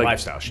 it's a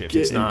lifestyle shift.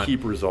 It's not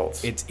keep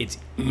results. It's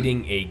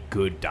eating a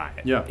good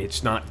diet. Yeah,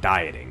 it's not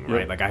dieting,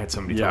 right? Like I had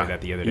somebody tell me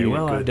that the other day.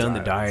 Well, I've done the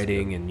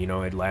dieting, and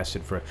it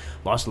lasted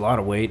lost a lot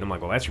of weight. And I'm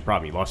like, well, that's your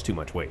problem. You lost too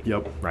much weight.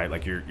 Yep. Right.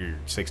 Like you're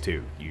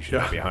 6'2". You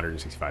should be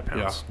 165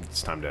 pounds. Yeah.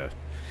 It's time to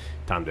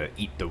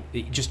eat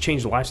just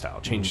change the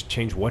lifestyle,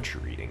 change what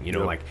you're eating.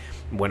 Like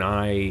when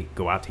I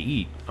go out to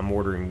eat, I'm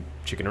ordering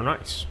chicken or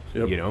rice.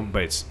 Yep.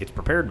 But it's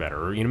prepared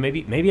better. Or,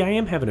 maybe I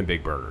am having a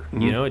big burger.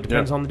 It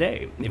depends on the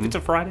day. If it's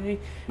a Friday,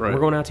 we're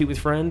going out to eat with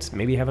friends,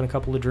 maybe having a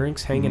couple of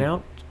drinks, hanging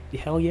out.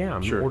 Hell yeah,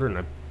 I'm ordering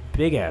a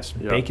big ass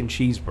bacon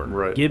cheeseburger.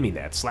 Right. Give me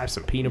that. Slap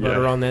some peanut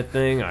butter on that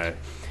thing.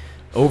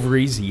 Over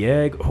easy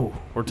egg. Oh,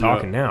 we're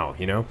talking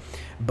now.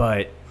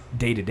 But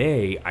day to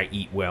day, I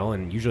eat well,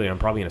 and usually I'm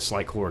probably in a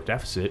slight caloric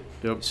deficit.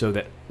 Yep. So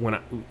that when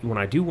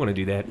I do want to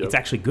do that, it's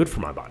actually good for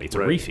my body. It's a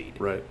refeed.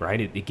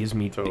 Right. It gives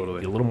me a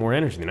little more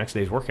energy. The next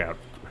day's workout,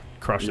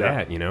 crush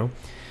that.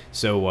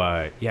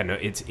 So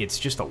it's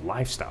just a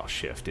lifestyle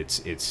shift.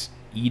 It's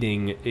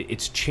eating.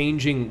 It's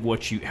changing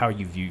how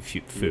you view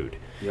food.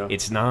 Yeah.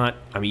 It's not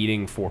I'm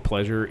eating for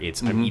pleasure.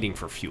 It's I'm eating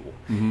for fuel.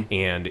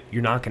 And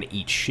you're not going to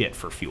eat shit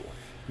for fuel.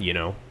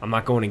 I'm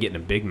not going to get in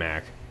a Big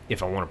Mac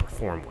if I want to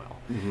perform well.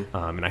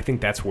 And I think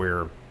that's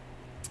where,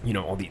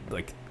 all the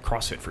like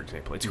CrossFit, for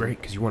example, it's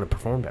great because you want to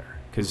perform better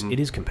because it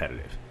is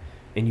competitive,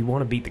 and you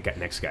want to beat the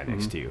next guy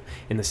next to you.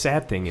 And the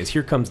sad thing is,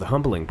 here comes the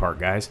humbling part,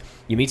 guys.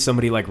 You meet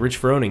somebody like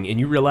Rich Froning, and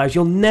you realize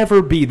you'll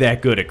never be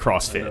that good at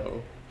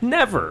CrossFit,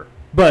 never.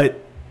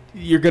 But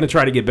you're going to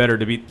try to get better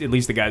to beat at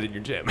least the guys in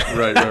your gym.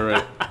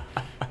 Right.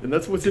 And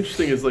that's what's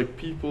interesting is like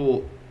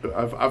people.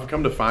 I've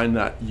come to find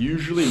that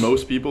usually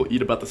most people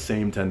eat about the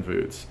same 10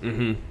 foods.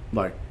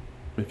 Like,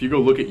 if you go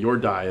look at your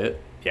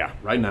diet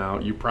right now,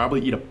 you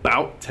probably eat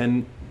about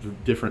 10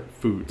 different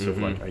foods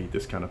of like I eat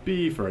this kind of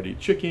beef, or I eat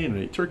chicken, and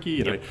I eat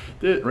turkey, and I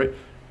did right.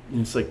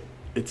 And it's like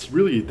it's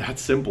really that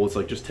simple. It's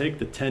like just take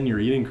the 10 you're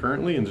eating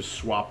currently and just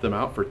swap them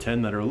out for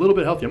 10 that are a little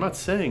bit healthy. I'm not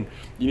saying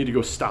you need to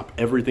go stop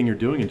everything you're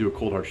doing and do a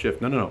cold hard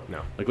shift. No.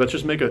 Like let's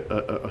just make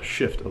a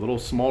shift, a little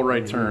small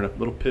right turn, a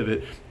little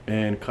pivot,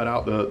 and cut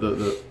out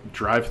the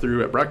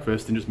drive-through at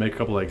breakfast and just make a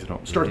couple eggs at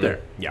home. Start there.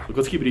 Yeah. Like,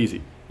 let's keep it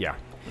easy. Yeah.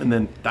 And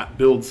then that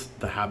builds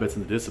the habits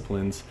and the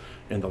disciplines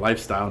and the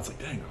lifestyle. It's like,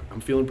 dang, I'm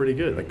feeling pretty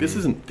good. Like this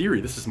isn't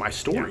theory. This is my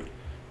story.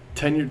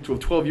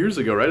 12 years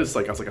ago, right? It's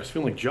like I was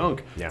feeling like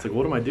junk. Yeah. It's like,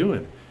 what am I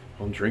doing?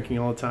 I'm drinking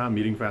all the time, I'm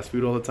eating fast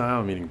food all the time,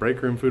 I'm eating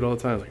break room food all the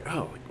time. It's like,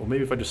 well,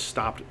 maybe if I just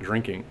stopped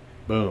drinking,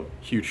 boom,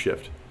 huge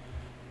shift.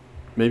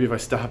 Maybe if I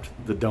stopped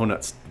the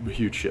donuts,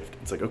 huge shift.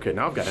 It's like, okay,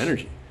 now I've got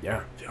energy.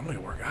 Yeah. Dude, I'm going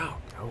to work out.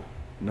 Oh.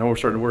 Now we're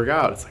starting to work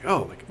out. It's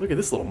like, look at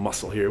this little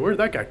muscle here. Where did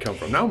that guy come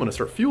from? Now I'm going to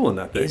start fueling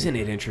that thing. Isn't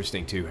it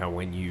interesting, too, how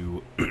when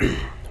you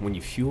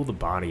fuel the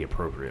body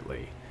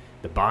appropriately,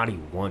 the body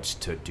wants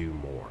to do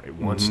more. It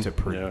wants to,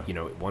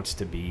 it wants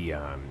to be,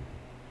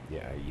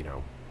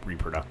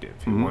 reproductive.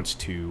 It wants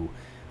to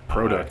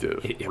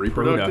productive,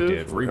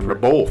 reproductive,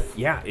 both.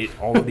 Yeah,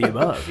 all of the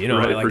above.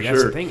 Right, like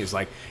that's the thing is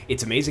like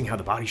it's amazing how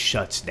the body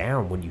shuts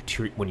down when you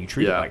treat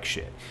it like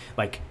shit.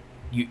 Like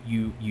you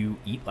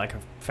eat like a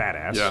fat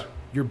ass. Yeah.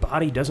 Your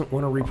body doesn't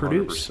want to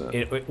reproduce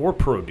or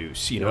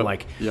produce. You're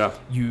going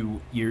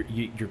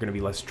to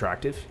be less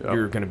attractive. Yep.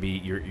 You're going to be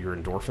your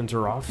endorphins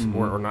are off,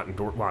 or not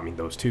Well, I mean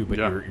those too, but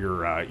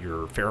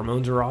your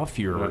pheromones are off.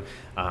 You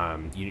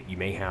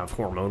may have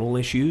hormonal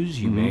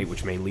issues.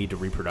 Which may lead to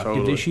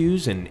reproductive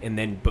issues,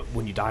 but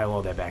when you dial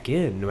all that back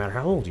in, no matter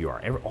how old you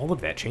are, all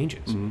of that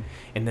changes,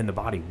 and then the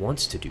body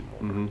wants to do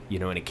more.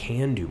 And it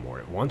can do more.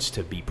 It wants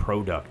to be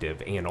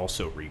productive and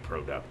also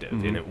reproductive,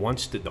 and it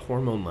wants to the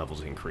hormone levels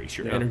increase,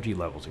 your energy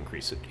levels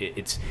increase.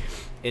 It's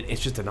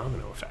just a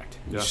domino effect.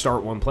 You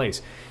start one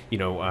place.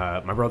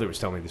 My brother was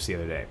telling me this the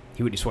other day.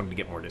 He just wanted to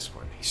get more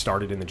disciplined. He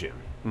started in the gym,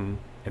 and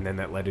then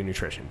that led to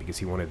nutrition because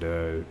he wanted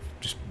to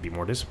just be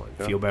more disciplined,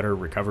 feel better,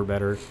 recover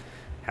better,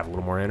 have a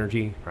little more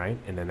energy, right?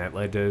 And then that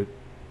led to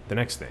the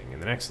next thing,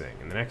 and the next thing,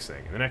 and the next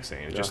thing, and the next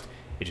thing. And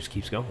it just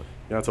keeps going.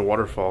 Yeah, it's a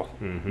waterfall.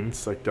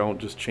 It's like, don't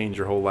just change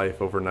your whole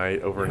life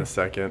overnight, in a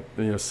second.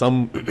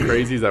 Some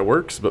crazies that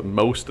works, but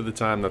most of the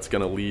time that's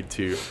going to lead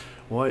to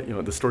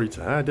the story.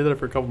 I did that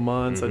for a couple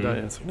months. I died.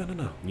 It's like,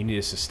 no. You need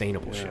a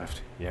sustainable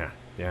shift. Yeah.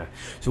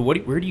 So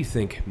where do you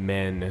think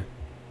men,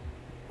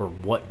 or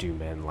what do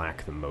men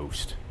lack the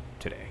most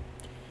today?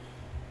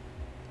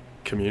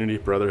 Community,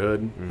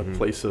 brotherhood, a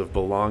place of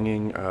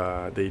belonging.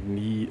 I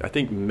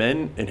think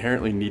men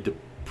inherently need to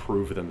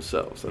prove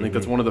themselves. I think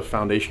that's one of the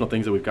foundational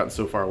things that we've gotten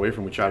so far away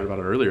from. We chatted about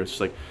it earlier. It's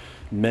just like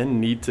men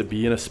need to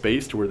be in a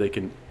space to where they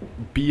can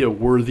be a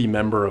worthy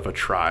member of a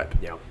tribe.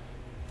 Yeah.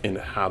 And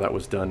how that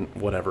was done,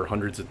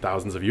 hundreds of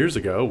thousands of years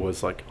ago,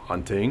 was like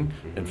hunting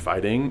and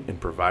fighting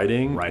and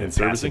providing and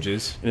servicing.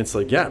 Passages. And it's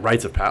like,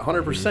 rites of passage,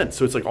 100%.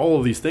 So it's like all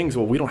of these things.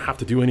 Well, we don't have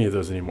to do any of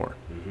those anymore.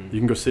 You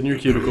can go sit in your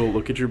cubicle,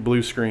 look at your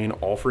blue screen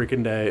all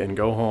freaking day, and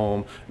go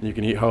home. And you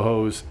can eat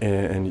ho-hos,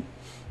 and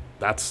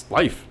that's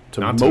life.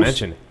 Not to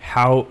mention,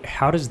 how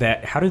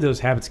do those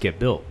habits get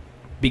built?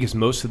 Because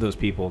most of those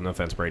people, no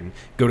offense, Braden,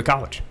 go to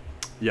college.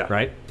 Yeah.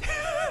 Right?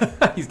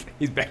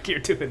 He's back here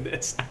doing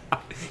this.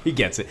 He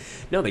gets it.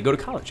 No, they go to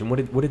college. And what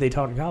did they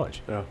taught in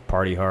college? Yeah.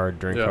 Party hard,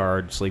 drink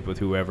hard, sleep with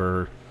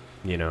whoever,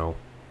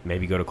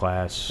 maybe go to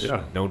class,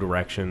 no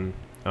direction.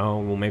 Oh,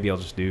 well, maybe I'll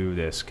just do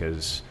this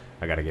because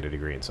I got to get a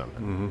degree in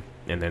something.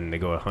 And then they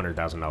go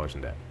 $100,000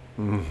 in debt.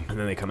 And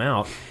then they come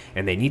out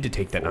and they need to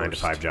take that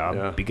 9-to-5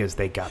 job because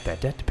they got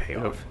that debt to pay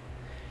off.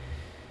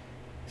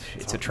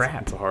 It's a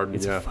trap.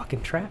 It's a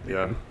fucking trap,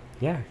 man.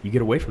 Yeah, you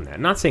get away from that.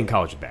 I'm not saying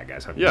college is bad,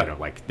 guys.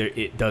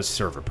 It does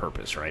serve a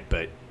purpose, right?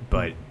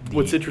 But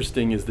what's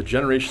interesting is the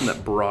generation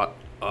that brought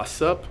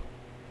us up,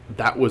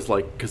 that was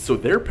like, so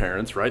their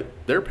parents, right?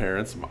 Their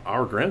parents,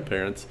 our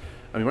grandparents.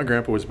 I mean, my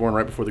grandpa was born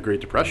right before the Great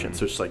Depression,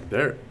 so it's like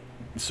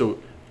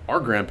our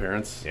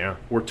grandparents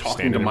were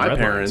talking to my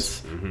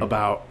parents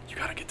about, you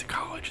got to get to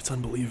college. It's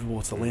unbelievable.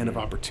 It's the land of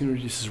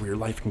opportunity. This is where your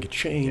life can get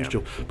changed.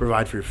 You'll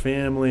provide for your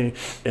family.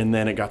 And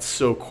then it got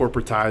so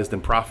corporatized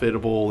and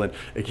profitable, and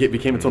it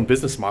became its own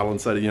business model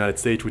inside of the United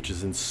States, which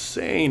is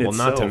insane itself.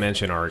 Not to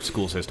mention our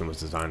school system was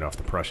designed off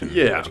the Prussian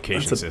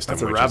education system.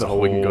 That's a rabbit hole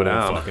we can go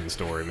down. Fucking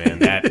story, man.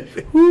 That,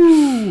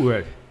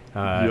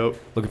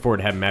 looking forward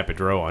to having Matt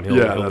Bedreau on.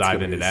 He'll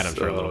dive into that, I'm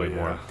sure, a little bit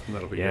more.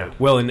 That'll be good.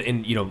 Well,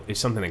 and it's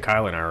something that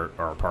Kyle and I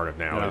are a part of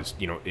now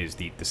is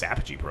this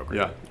Apogee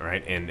program,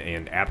 right?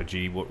 And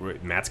Apogee,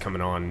 Matt's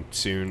coming on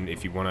soon.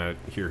 If you want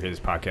to hear his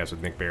podcast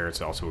with Nick Bear, it's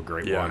also a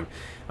great one.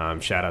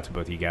 Shout out to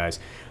both of you guys.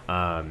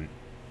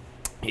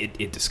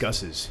 It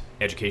discusses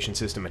education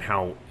system and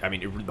how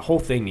the whole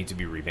thing needs to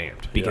be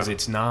revamped because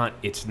it's not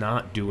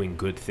doing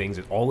good things.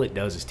 All it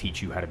does is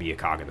teach you how to be a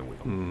cog in the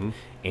wheel.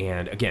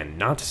 And again,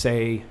 not to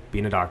say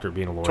being a doctor,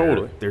 being a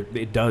lawyer,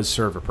 it does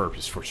serve a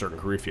purpose for certain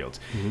career fields.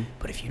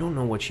 But if you don't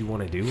know what you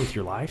want to do with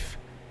your life,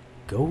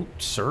 go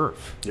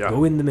serve. Yeah.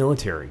 Go in the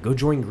military. Go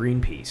join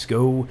Greenpeace.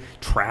 Go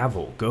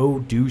travel. Go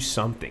do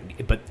something.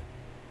 But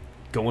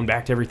going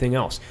back to everything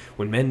else,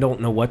 when men don't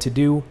know what to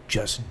do,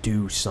 just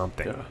do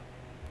something. Yeah.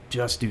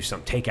 Just do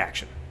something. Take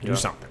action. Do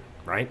something,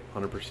 right?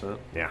 100%.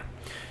 Yeah.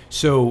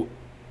 So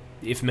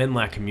if men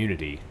lack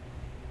community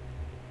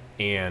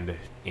and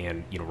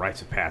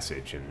rites of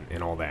passage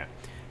and all that,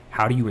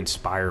 how do you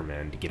inspire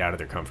men to get out of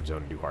their comfort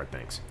zone and do hard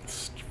things?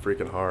 It's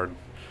freaking hard.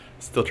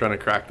 Still trying to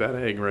crack that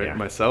egg, right? Yeah.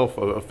 Myself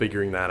of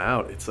figuring that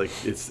out. It's like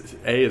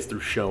it's through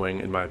showing,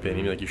 in my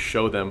opinion. Like you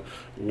show them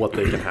what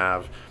they can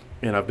have.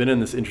 And I've been in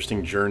this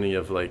interesting journey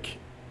of like,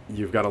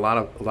 you've got a lot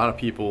of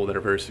people that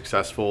are very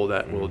successful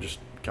that will just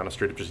kind of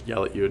straight up just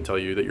yell at you and tell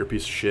you that you're a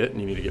piece of shit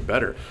and you need to get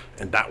better.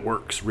 And that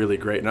works really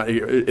great. Now,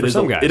 it is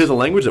a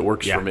language that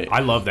works for me. I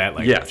love that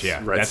language. Yes,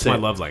 yeah, right, that's same. my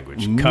love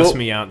language. Cuss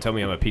me out and tell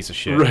me I'm a piece of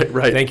shit.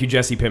 Right. Thank you,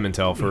 Jesse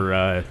Pimentel,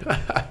 for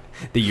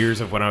the years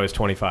of when I was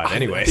 25.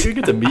 Anyway. I think we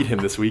get to meet him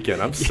this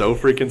weekend. I'm so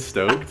freaking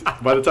stoked.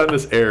 By the time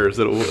this airs,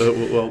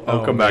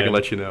 I'll come back and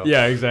let you know.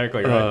 Yeah,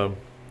 exactly. Right.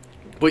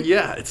 But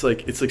yeah, it's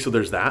like so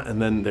there's that, and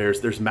then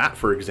there's Matt,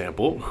 for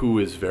example, who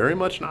is very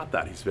much not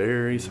that. He's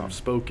very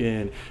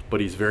soft-spoken,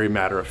 but he's very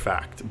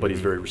matter-of-fact, but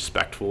he's very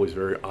respectful, he's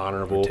very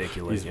honorable.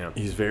 Articulate,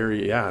 he's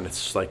very, and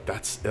it's just like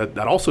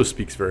that also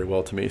speaks very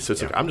well to me. So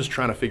it's like I'm just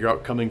trying to figure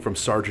out, coming from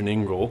Sergeant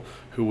Ingle,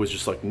 who was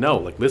just like, no,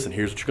 like, listen,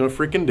 here's what you're going to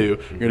freaking do. You're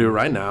going to do it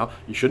right now.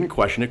 You shouldn't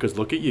question it because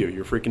look at you.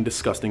 You're freaking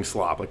disgusting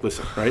slob. Like,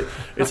 listen, right?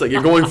 It's like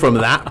you're going from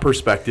that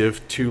perspective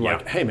to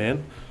like, hey,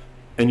 man,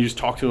 and you just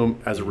talk to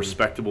him as a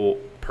respectable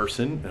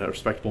person and a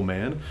respectable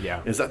man.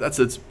 That's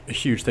a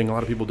huge thing a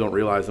lot of people don't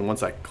realize. And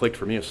once that clicked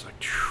for me, it's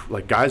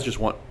like guys just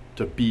want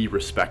to be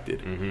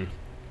respected.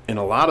 And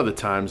a lot of the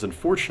times,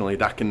 unfortunately,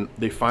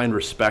 they find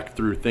respect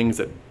through things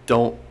that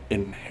don't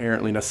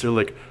inherently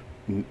necessarily like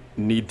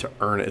need to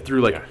earn it,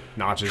 through like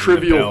notches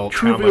trivial in the belt,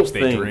 how much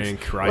they things,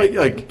 drink, right?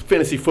 Like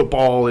fantasy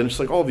football and just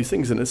like all these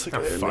things. And it's like,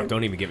 fuck,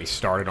 don't even get me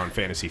started on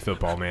fantasy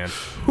football, man.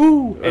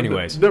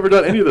 Anyways, I've never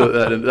done any of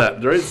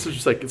that, right? It's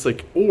just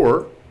like,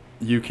 or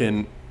you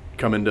can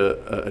come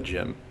into a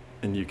gym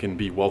and you can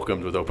be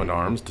welcomed with open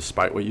arms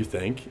despite what you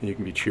think, and you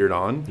can be cheered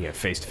on. Yeah,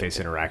 face-to-face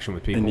interaction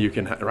with people. And you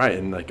can,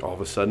 and like all of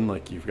a sudden,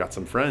 like you've got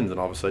some friends, and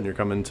all of a sudden you're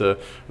coming to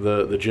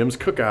the gym's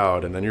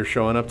cookout, and then you're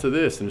showing up to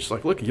this, and it's just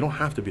like, look, you don't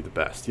have to be the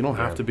best. You don't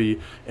have to be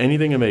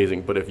anything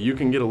amazing, but if you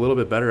can get a little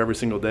bit better every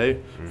single day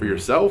for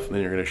yourself,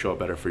 then you're going to show up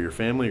better for your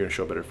family, you're going to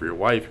show up better for your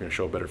wife, you're going to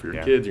show up better for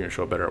your kids, you're going to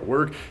show up better at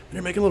work, and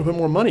you're making a little bit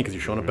more money because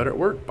you're showing up better at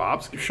work.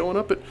 Bob's showing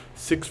up at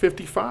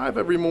 6:55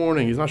 every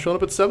morning. He's not showing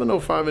up at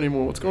 7:05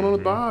 anymore. What's going on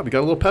with Bob? He got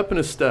a little pep in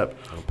his step.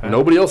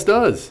 Nobody else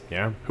does.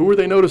 Yeah. Who are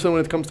they noticing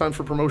when it comes time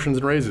for promotions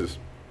and raises?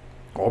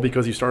 All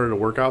because you started a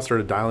workout,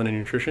 started dialing in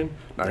nutrition.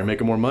 Now you're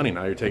making more money.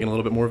 Now you're taking a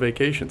little bit more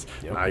vacations.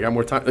 Now you got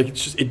more time. Like it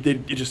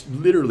just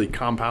literally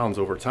compounds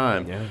over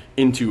time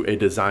into a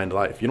designed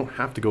life. You don't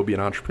have to go be an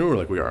entrepreneur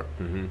like we are.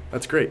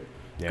 That's great.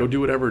 Go do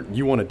whatever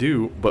you want to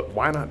do, but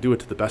why not do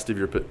it to the best of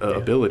your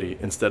ability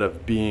instead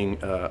of being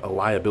a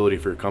liability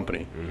for your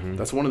company?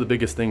 That's one of the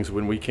biggest things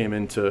when we came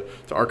into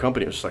our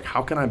company. It was just like,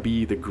 how can I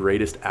be the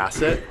greatest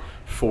asset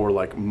for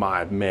like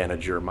my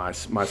manager, my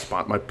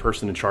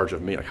person in charge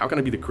of me? Like, how can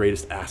I be the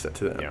greatest asset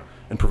to them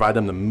and provide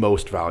them the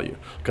most value?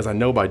 Because I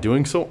know by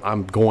doing so,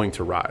 I'm going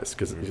to rise.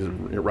 Because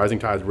rising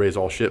tides raise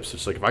all ships.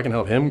 It's like if I can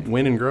help him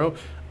win and grow,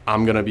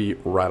 I'm going to be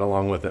right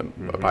along with him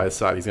by his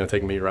side. He's going to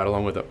take me right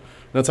along with him.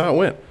 And that's how it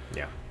went.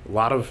 Yeah. A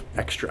lot of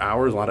extra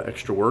hours, a lot of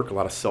extra work, a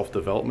lot of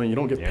self-development. You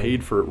don't get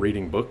paid for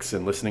reading books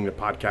and listening to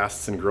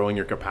podcasts and growing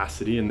your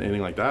capacity and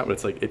anything like that. But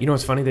it's like... you know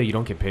what's funny, though? You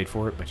don't get paid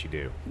for it, but you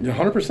do.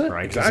 100%.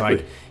 Right?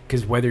 Exactly.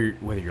 Because whether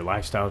your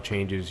lifestyle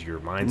changes, your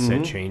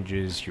mindset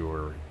changes,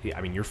 your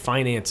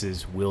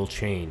finances will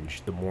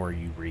change the more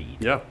you read.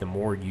 Yeah. The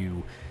more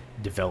you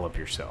develop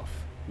yourself.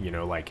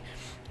 Like,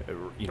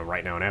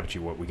 right now in Apogee,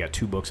 we got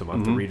 2 books a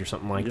month to read or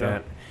something like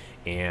that.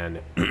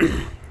 And...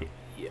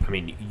 I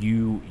mean,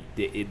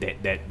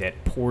 that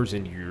pours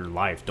into your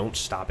life. Don't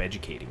stop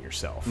educating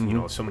yourself.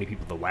 So many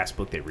people, the last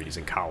book they read is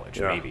in college,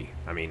 maybe.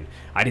 I mean,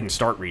 I didn't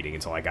start reading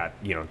until I got,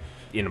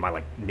 into my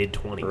like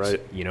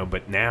mid-20s,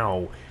 but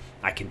now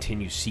I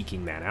continue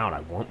seeking that out.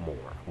 I want more.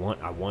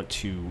 I want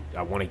to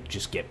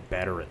just get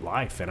better at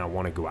life, and I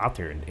want to go out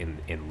there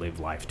and live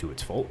life to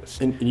its fullest.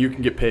 And you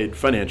can get paid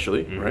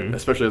financially, right?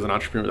 Especially as an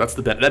entrepreneur.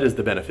 That is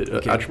the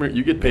benefit. Entrepreneur,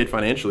 you get paid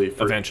financially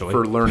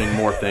for learning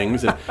more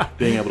things and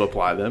being able to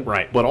apply them.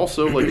 Right. But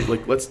also,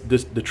 like let's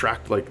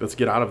detract. Like, let's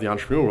get out of the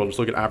entrepreneur world. Just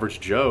look at average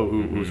Joe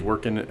who's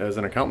working as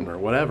an accountant or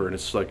whatever. And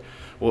it's like,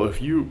 well,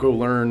 if you go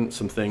learn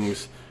some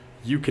things,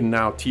 you can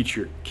now teach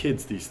your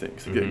kids these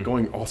things.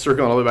 Circling all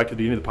the way back to the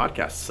beginning of the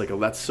podcast, it's like,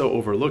 that's so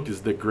overlooked.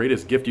 Is the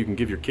greatest gift you can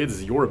give your kids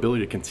is your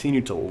ability to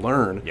continue to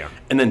learn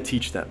and then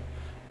teach them.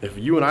 If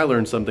you and I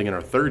learn something in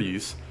our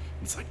 30s,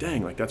 it's like,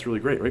 dang, like that's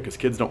really great, right? Because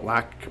kids don't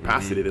lack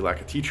capacity, they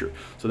lack a teacher.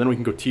 So then we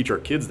can go teach our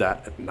kids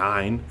that at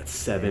 9, at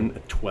 7,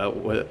 at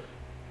 12.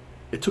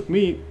 It took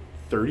me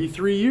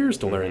 33 years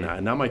to learn that,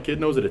 and now my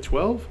kid knows it at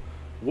 12.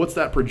 what's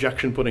that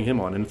projection putting him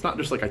on? And it's not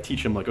just like I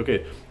teach him like,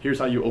 okay, here's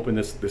how you open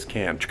this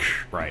can.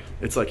 Right.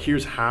 It's like,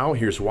 here's how,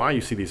 here's why.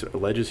 You see these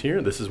ledges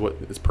here. This is what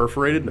is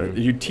perforated.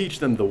 You teach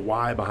them the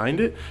why behind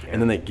it,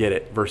 and then they get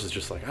it. Versus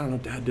just like, I don't know,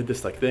 Dad did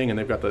this like thing, and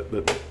they've got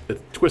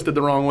it's twisted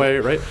the wrong way,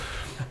 right?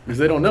 Because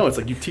they don't know. It's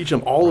like you teach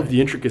them all of the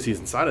intricacies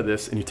inside of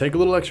this, and you take a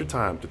little extra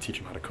time to teach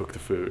them how to cook the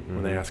food.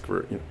 When they ask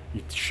for, you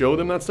show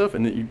them that stuff,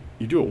 and then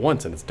you do it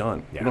once, and it's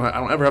done. Yeah. I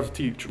don't ever have to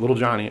teach little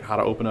Johnny how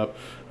to open up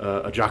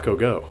a Jocko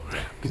Go.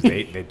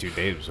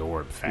 They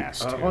absorb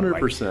fast.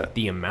 100%. Like,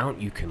 the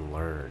amount you can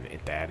learn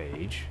at that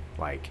age,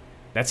 like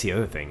that's the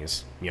other thing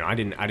is, I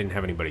didn't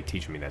have anybody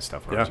teaching me that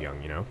stuff when I was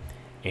young,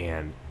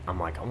 and I'm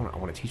like, I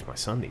want to teach my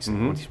son these things.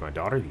 I want to teach my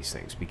daughter these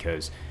things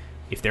because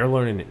if they're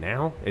learning it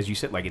now, as you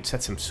said, like it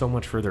sets them so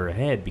much further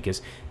ahead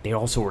because they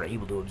also are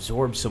able to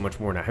absorb so much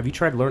more now. Have you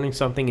tried learning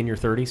something in your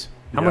 30s?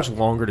 How much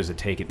longer does it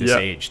take at this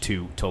age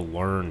to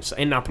learn?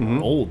 And not that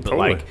we're old, but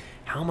like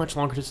how much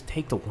longer does it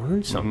take to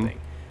learn something?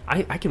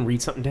 I can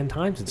read something 10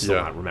 times and still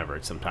not remember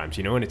it sometimes,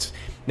 and it's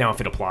now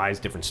if it applies,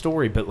 different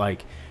story, but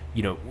like,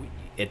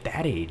 at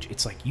that age,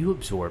 it's like you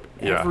absorb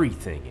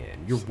everything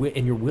in.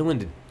 You're willing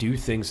to do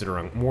things that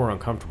are more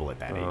uncomfortable at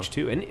that age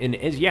too. And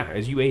as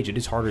you age, it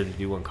is harder to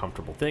do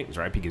uncomfortable things,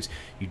 right? Because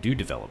you do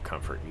develop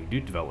comfort, and you do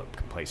develop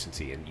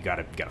complacency, and you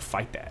gotta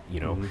fight that.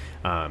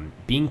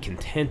 Being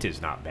content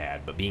is not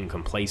bad, but being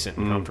complacent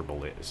and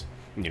comfortable is.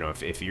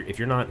 If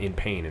you're not in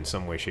pain in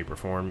some way, shape, or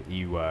form,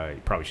 you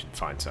probably should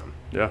find some.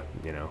 Yeah.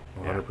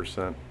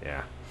 100%.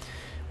 Yeah.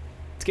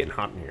 It's getting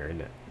hot in here,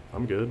 isn't it?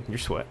 I'm good. You're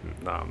sweating.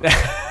 Nah, I'm not.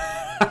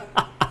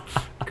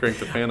 Crank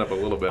the fan up a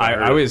little bit.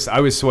 I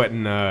was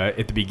sweating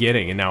at the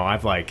beginning, and now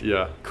I've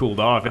cooled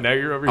off, and now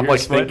you're over here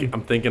sweating.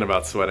 I'm thinking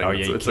about sweating. Oh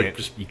yeah,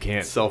 you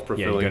can't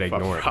self-fulfilling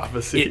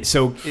prophecy.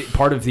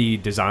 Part of the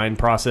design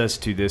process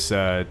to this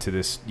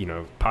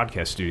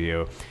podcast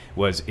studio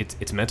was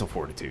it's mental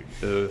fortitude.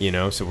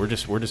 So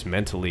we're just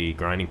mentally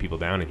grinding people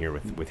down in here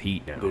with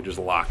heat now. They're just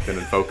locked in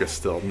and focused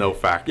still. No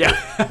factor.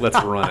 Yeah.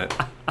 Let's run it.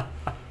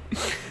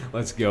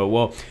 Let's go.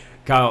 Well,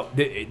 Kyle,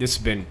 this has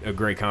been a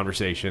great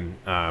conversation.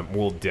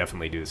 We'll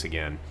definitely do this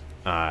again.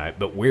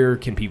 But where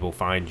can people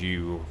find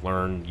you,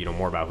 learn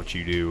more about what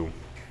you do,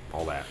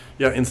 all that?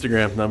 Yeah,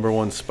 Instagram,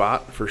 #1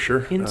 spot for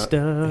sure.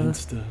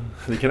 Insta.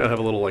 You cannot have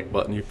a little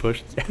button you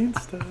push.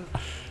 Insta.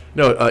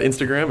 No,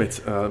 Instagram. It's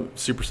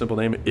super simple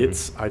name.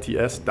 It's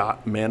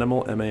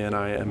its.manimal,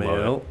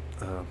 Manimal.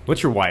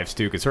 What's your wife's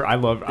too? Because I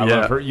love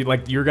her.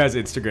 Your guys'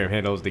 Instagram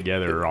handles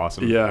together are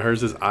awesome. Yeah,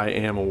 hers is I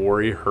am a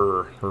warrior.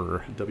 Her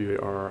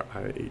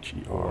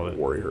WARIHER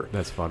warrior.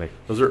 That's funny.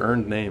 Those are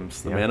earned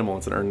names. The Manimal,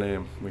 it's an earned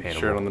name. We can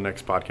share it on the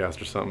next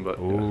podcast or something. But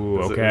ooh, it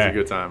was a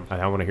good time.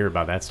 I want to hear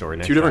about that story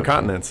next. 2 different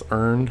continents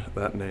earned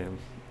that name.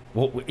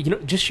 Well,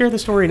 just share the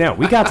story now.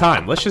 We got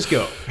time. Let's just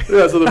go.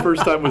 Yeah. So the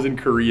first time was in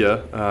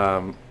Korea.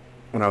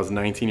 When I was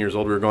 19 years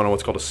old, we were going on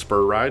what's called a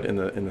spur ride in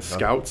the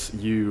Scouts.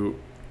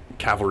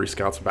 Cavalry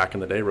Scouts back in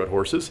the day rode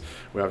horses.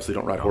 We obviously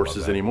don't ride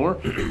horses anymore.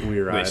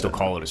 They still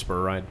call it a spur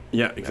ride?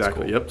 Yeah,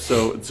 exactly. Cool. Yep.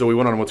 So we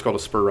went on what's called a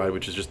spur ride,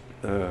 which is just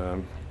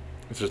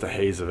it's just a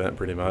haze event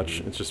pretty much.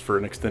 Mm-hmm. It's just for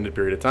an extended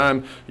period of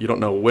time. You don't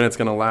know when it's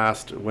going to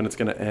last, when it's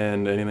going to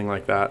end, anything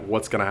like that,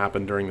 what's going to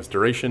happen during this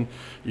duration.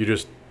 You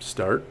just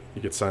start,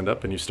 you get signed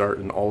up, and you start,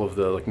 and all of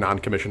the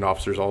non-commissioned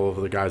officers, all of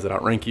the guys that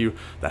outrank you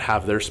that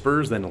have their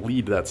spurs then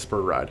lead that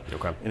spur ride.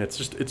 Okay. And it's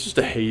just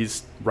a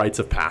haze, rites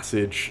of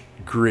passage,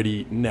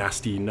 gritty,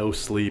 nasty, no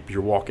sleep.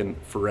 You're walking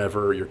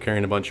forever. You're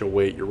carrying a bunch of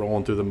weight. You're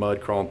rolling through the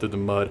mud, crawling through the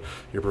mud.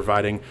 You're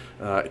providing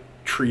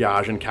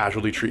triage and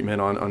casualty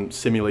treatment on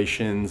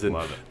simulations, and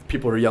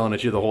people are yelling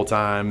at you the whole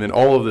time, and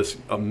all of this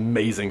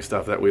amazing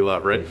stuff that we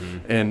love, right?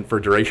 Mm-hmm. And for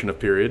duration of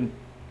period.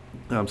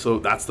 So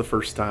that's the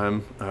first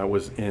time I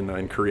was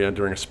in Korea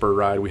during a spur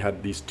ride. We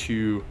had these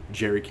 2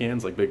 jerry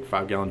cans, like big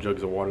 5-gallon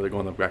jugs of water that go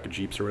in the back of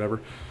Jeeps or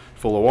whatever,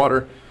 full of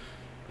water.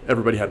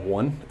 Everybody had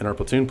one in our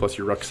platoon, plus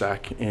your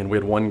rucksack, and we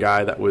had one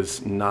guy that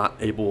was not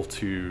able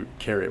to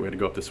carry it. We had to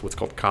go up this what's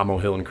called Kamo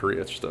Hill in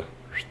Korea. It's just a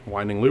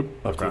winding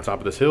loop up to the top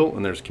of this hill,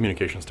 and there's a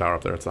communications tower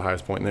up there. It's the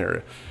highest point in the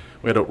area.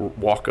 We had to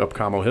walk up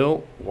Kamo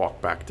Hill,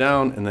 walk back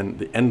down, and then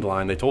the end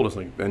line, they told us,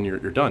 then you're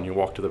done. You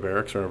walk to the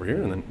barracks right over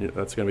here, and then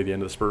that's going to be the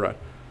end of the spur ride.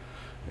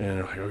 And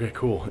we're like, okay,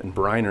 cool. And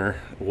Briner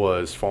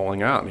was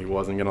falling out, and he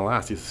wasn't going to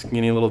last. He's a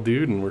skinny little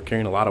dude, and we're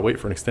carrying a lot of weight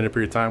for an extended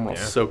period of time. We're all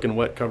soaking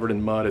wet, covered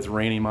in mud. It's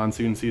rainy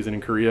monsoon season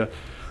in Korea.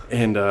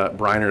 And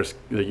Briner's,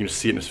 you can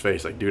see it in his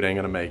face, dude ain't going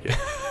to make it.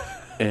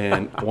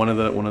 And one of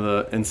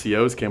the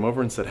NCOs came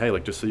over and said, hey,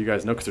 just so you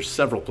guys know, because there's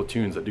several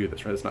platoons that do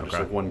this, right? It's not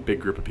just one big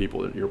group of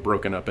people. You're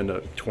broken up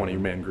into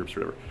 20-man groups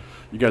or whatever.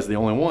 You guys are the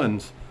only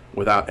ones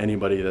without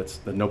anybody that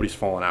nobody's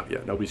fallen out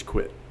yet. Nobody's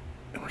quit.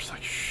 And we're just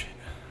like, shit.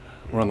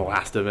 We're on the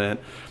last event.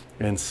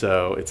 And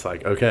so it's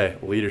like, okay,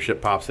 leadership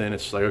pops in.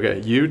 It's just like, okay,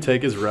 you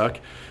take his ruck.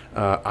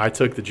 I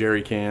took the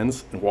jerry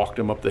cans and walked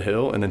him up the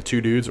hill. And then 2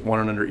 dudes,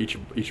 one under each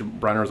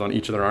Briner was on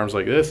each of their arms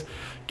like this,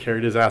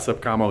 carried his ass up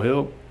Kamo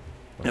Hill.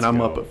 And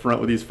I'm up front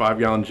with these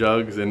 5-gallon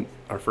jugs. And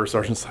our first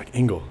sergeant's like,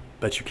 Ingle,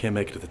 bet you can't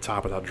make it to the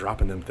top without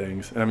dropping them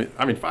things. And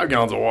I mean, 5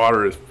 gallons of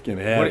water is fucking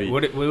heavy.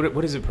 What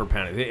is it per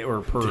pound?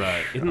 Or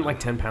per, isn't it like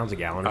 10 pounds a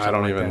gallon or something? I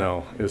don't like even that?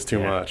 know. It was too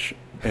much.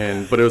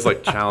 But it was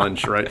like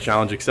challenge, right?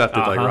 Challenge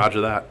accepted, like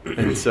roger that.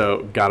 And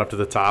so got up to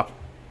the top,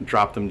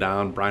 dropped them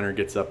down. Briner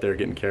gets up there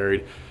getting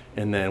carried.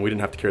 And then we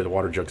didn't have to carry the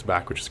water jugs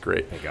back, which is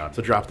great. Thank God.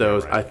 So dropped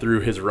those. Right. I threw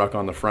his ruck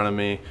on the front of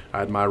me. I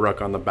had my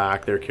ruck on the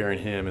back. They're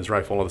carrying him, his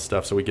rifle, all the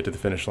stuff. So we get to the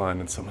finish line,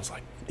 and someone's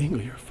like,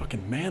 Ingle, you're a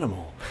fucking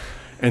manimal.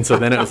 And so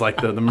then it was like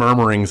the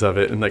murmurings of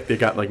it. And like they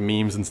got like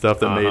memes and stuff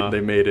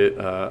that made it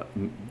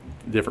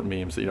different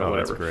memes, whatever.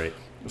 That's great.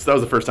 So that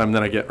was the first time. And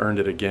then I earned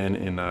it again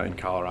in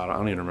Colorado. I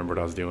don't even remember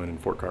what I was doing in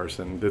Fort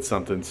Carson. Did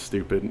something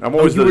stupid. I'm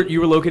always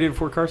you were located in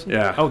Fort Carson?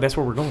 Yeah. Oh, that's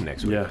where we're going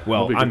next week. Yeah.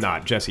 Well, I'm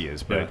not. Jesse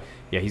is, but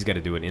yeah, he's got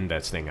to do an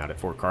in-vets thing out at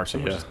Fort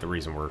Carson, which Yeah. is the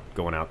reason we're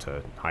going out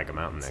to hike a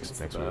mountain next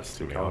week.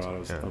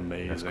 Colorado's awesome.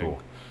 amazing. That's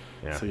cool.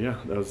 Yeah. So yeah,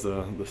 that was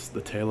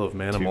the tale of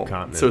Manimal.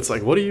 continents. So it's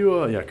like, what do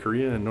you?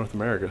 Korea and North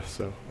America.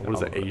 So what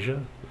is it?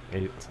 Asia.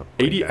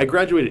 80. I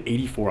graduated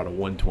 84 out of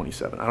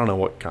 127. I don't know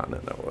what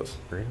continent that was.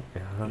 Really?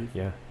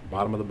 Yeah.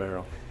 Bottom of the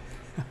barrel.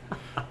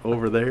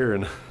 Over there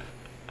and.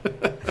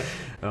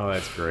 Oh,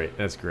 that's great.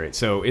 That's great.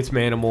 So it's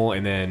Manimal,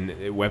 and then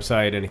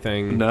website,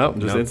 anything? No,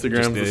 just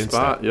Instagram's the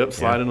spot. Yep,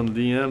 sliding on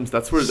the DMs.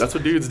 That's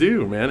what dudes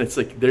do, man. It's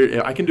like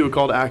I can do a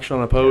call to action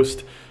on a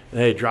post.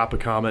 Hey, drop a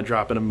comment,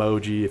 drop an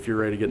emoji. If you're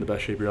ready to get in the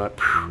best shape of your life,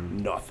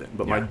 nothing.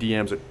 But my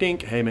DMs are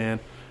dink. Hey, man,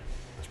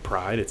 it's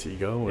pride, it's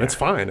ego, and it's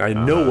fine. I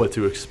know what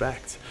to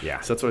expect.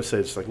 Yeah. So that's what I say.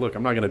 It's like, look,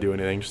 I'm not gonna do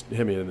anything. Just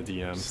hit me in the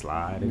DMs.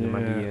 Slide into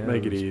my DMs.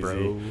 Make it easy.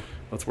 Bro.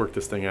 Let's work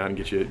this thing out and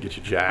get you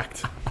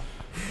jacked.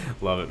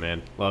 Love it,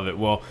 man. Love it.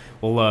 Well,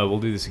 we'll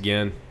do this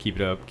again. Keep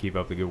it up. Keep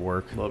up the good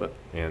work. Love it.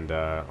 And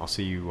I'll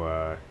see you,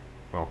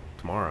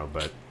 tomorrow,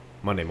 but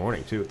Monday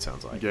morning, too, it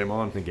sounds like. Game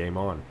on. The game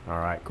on. All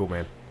right. Cool,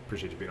 man.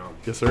 Appreciate you being on.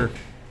 Yes, sir.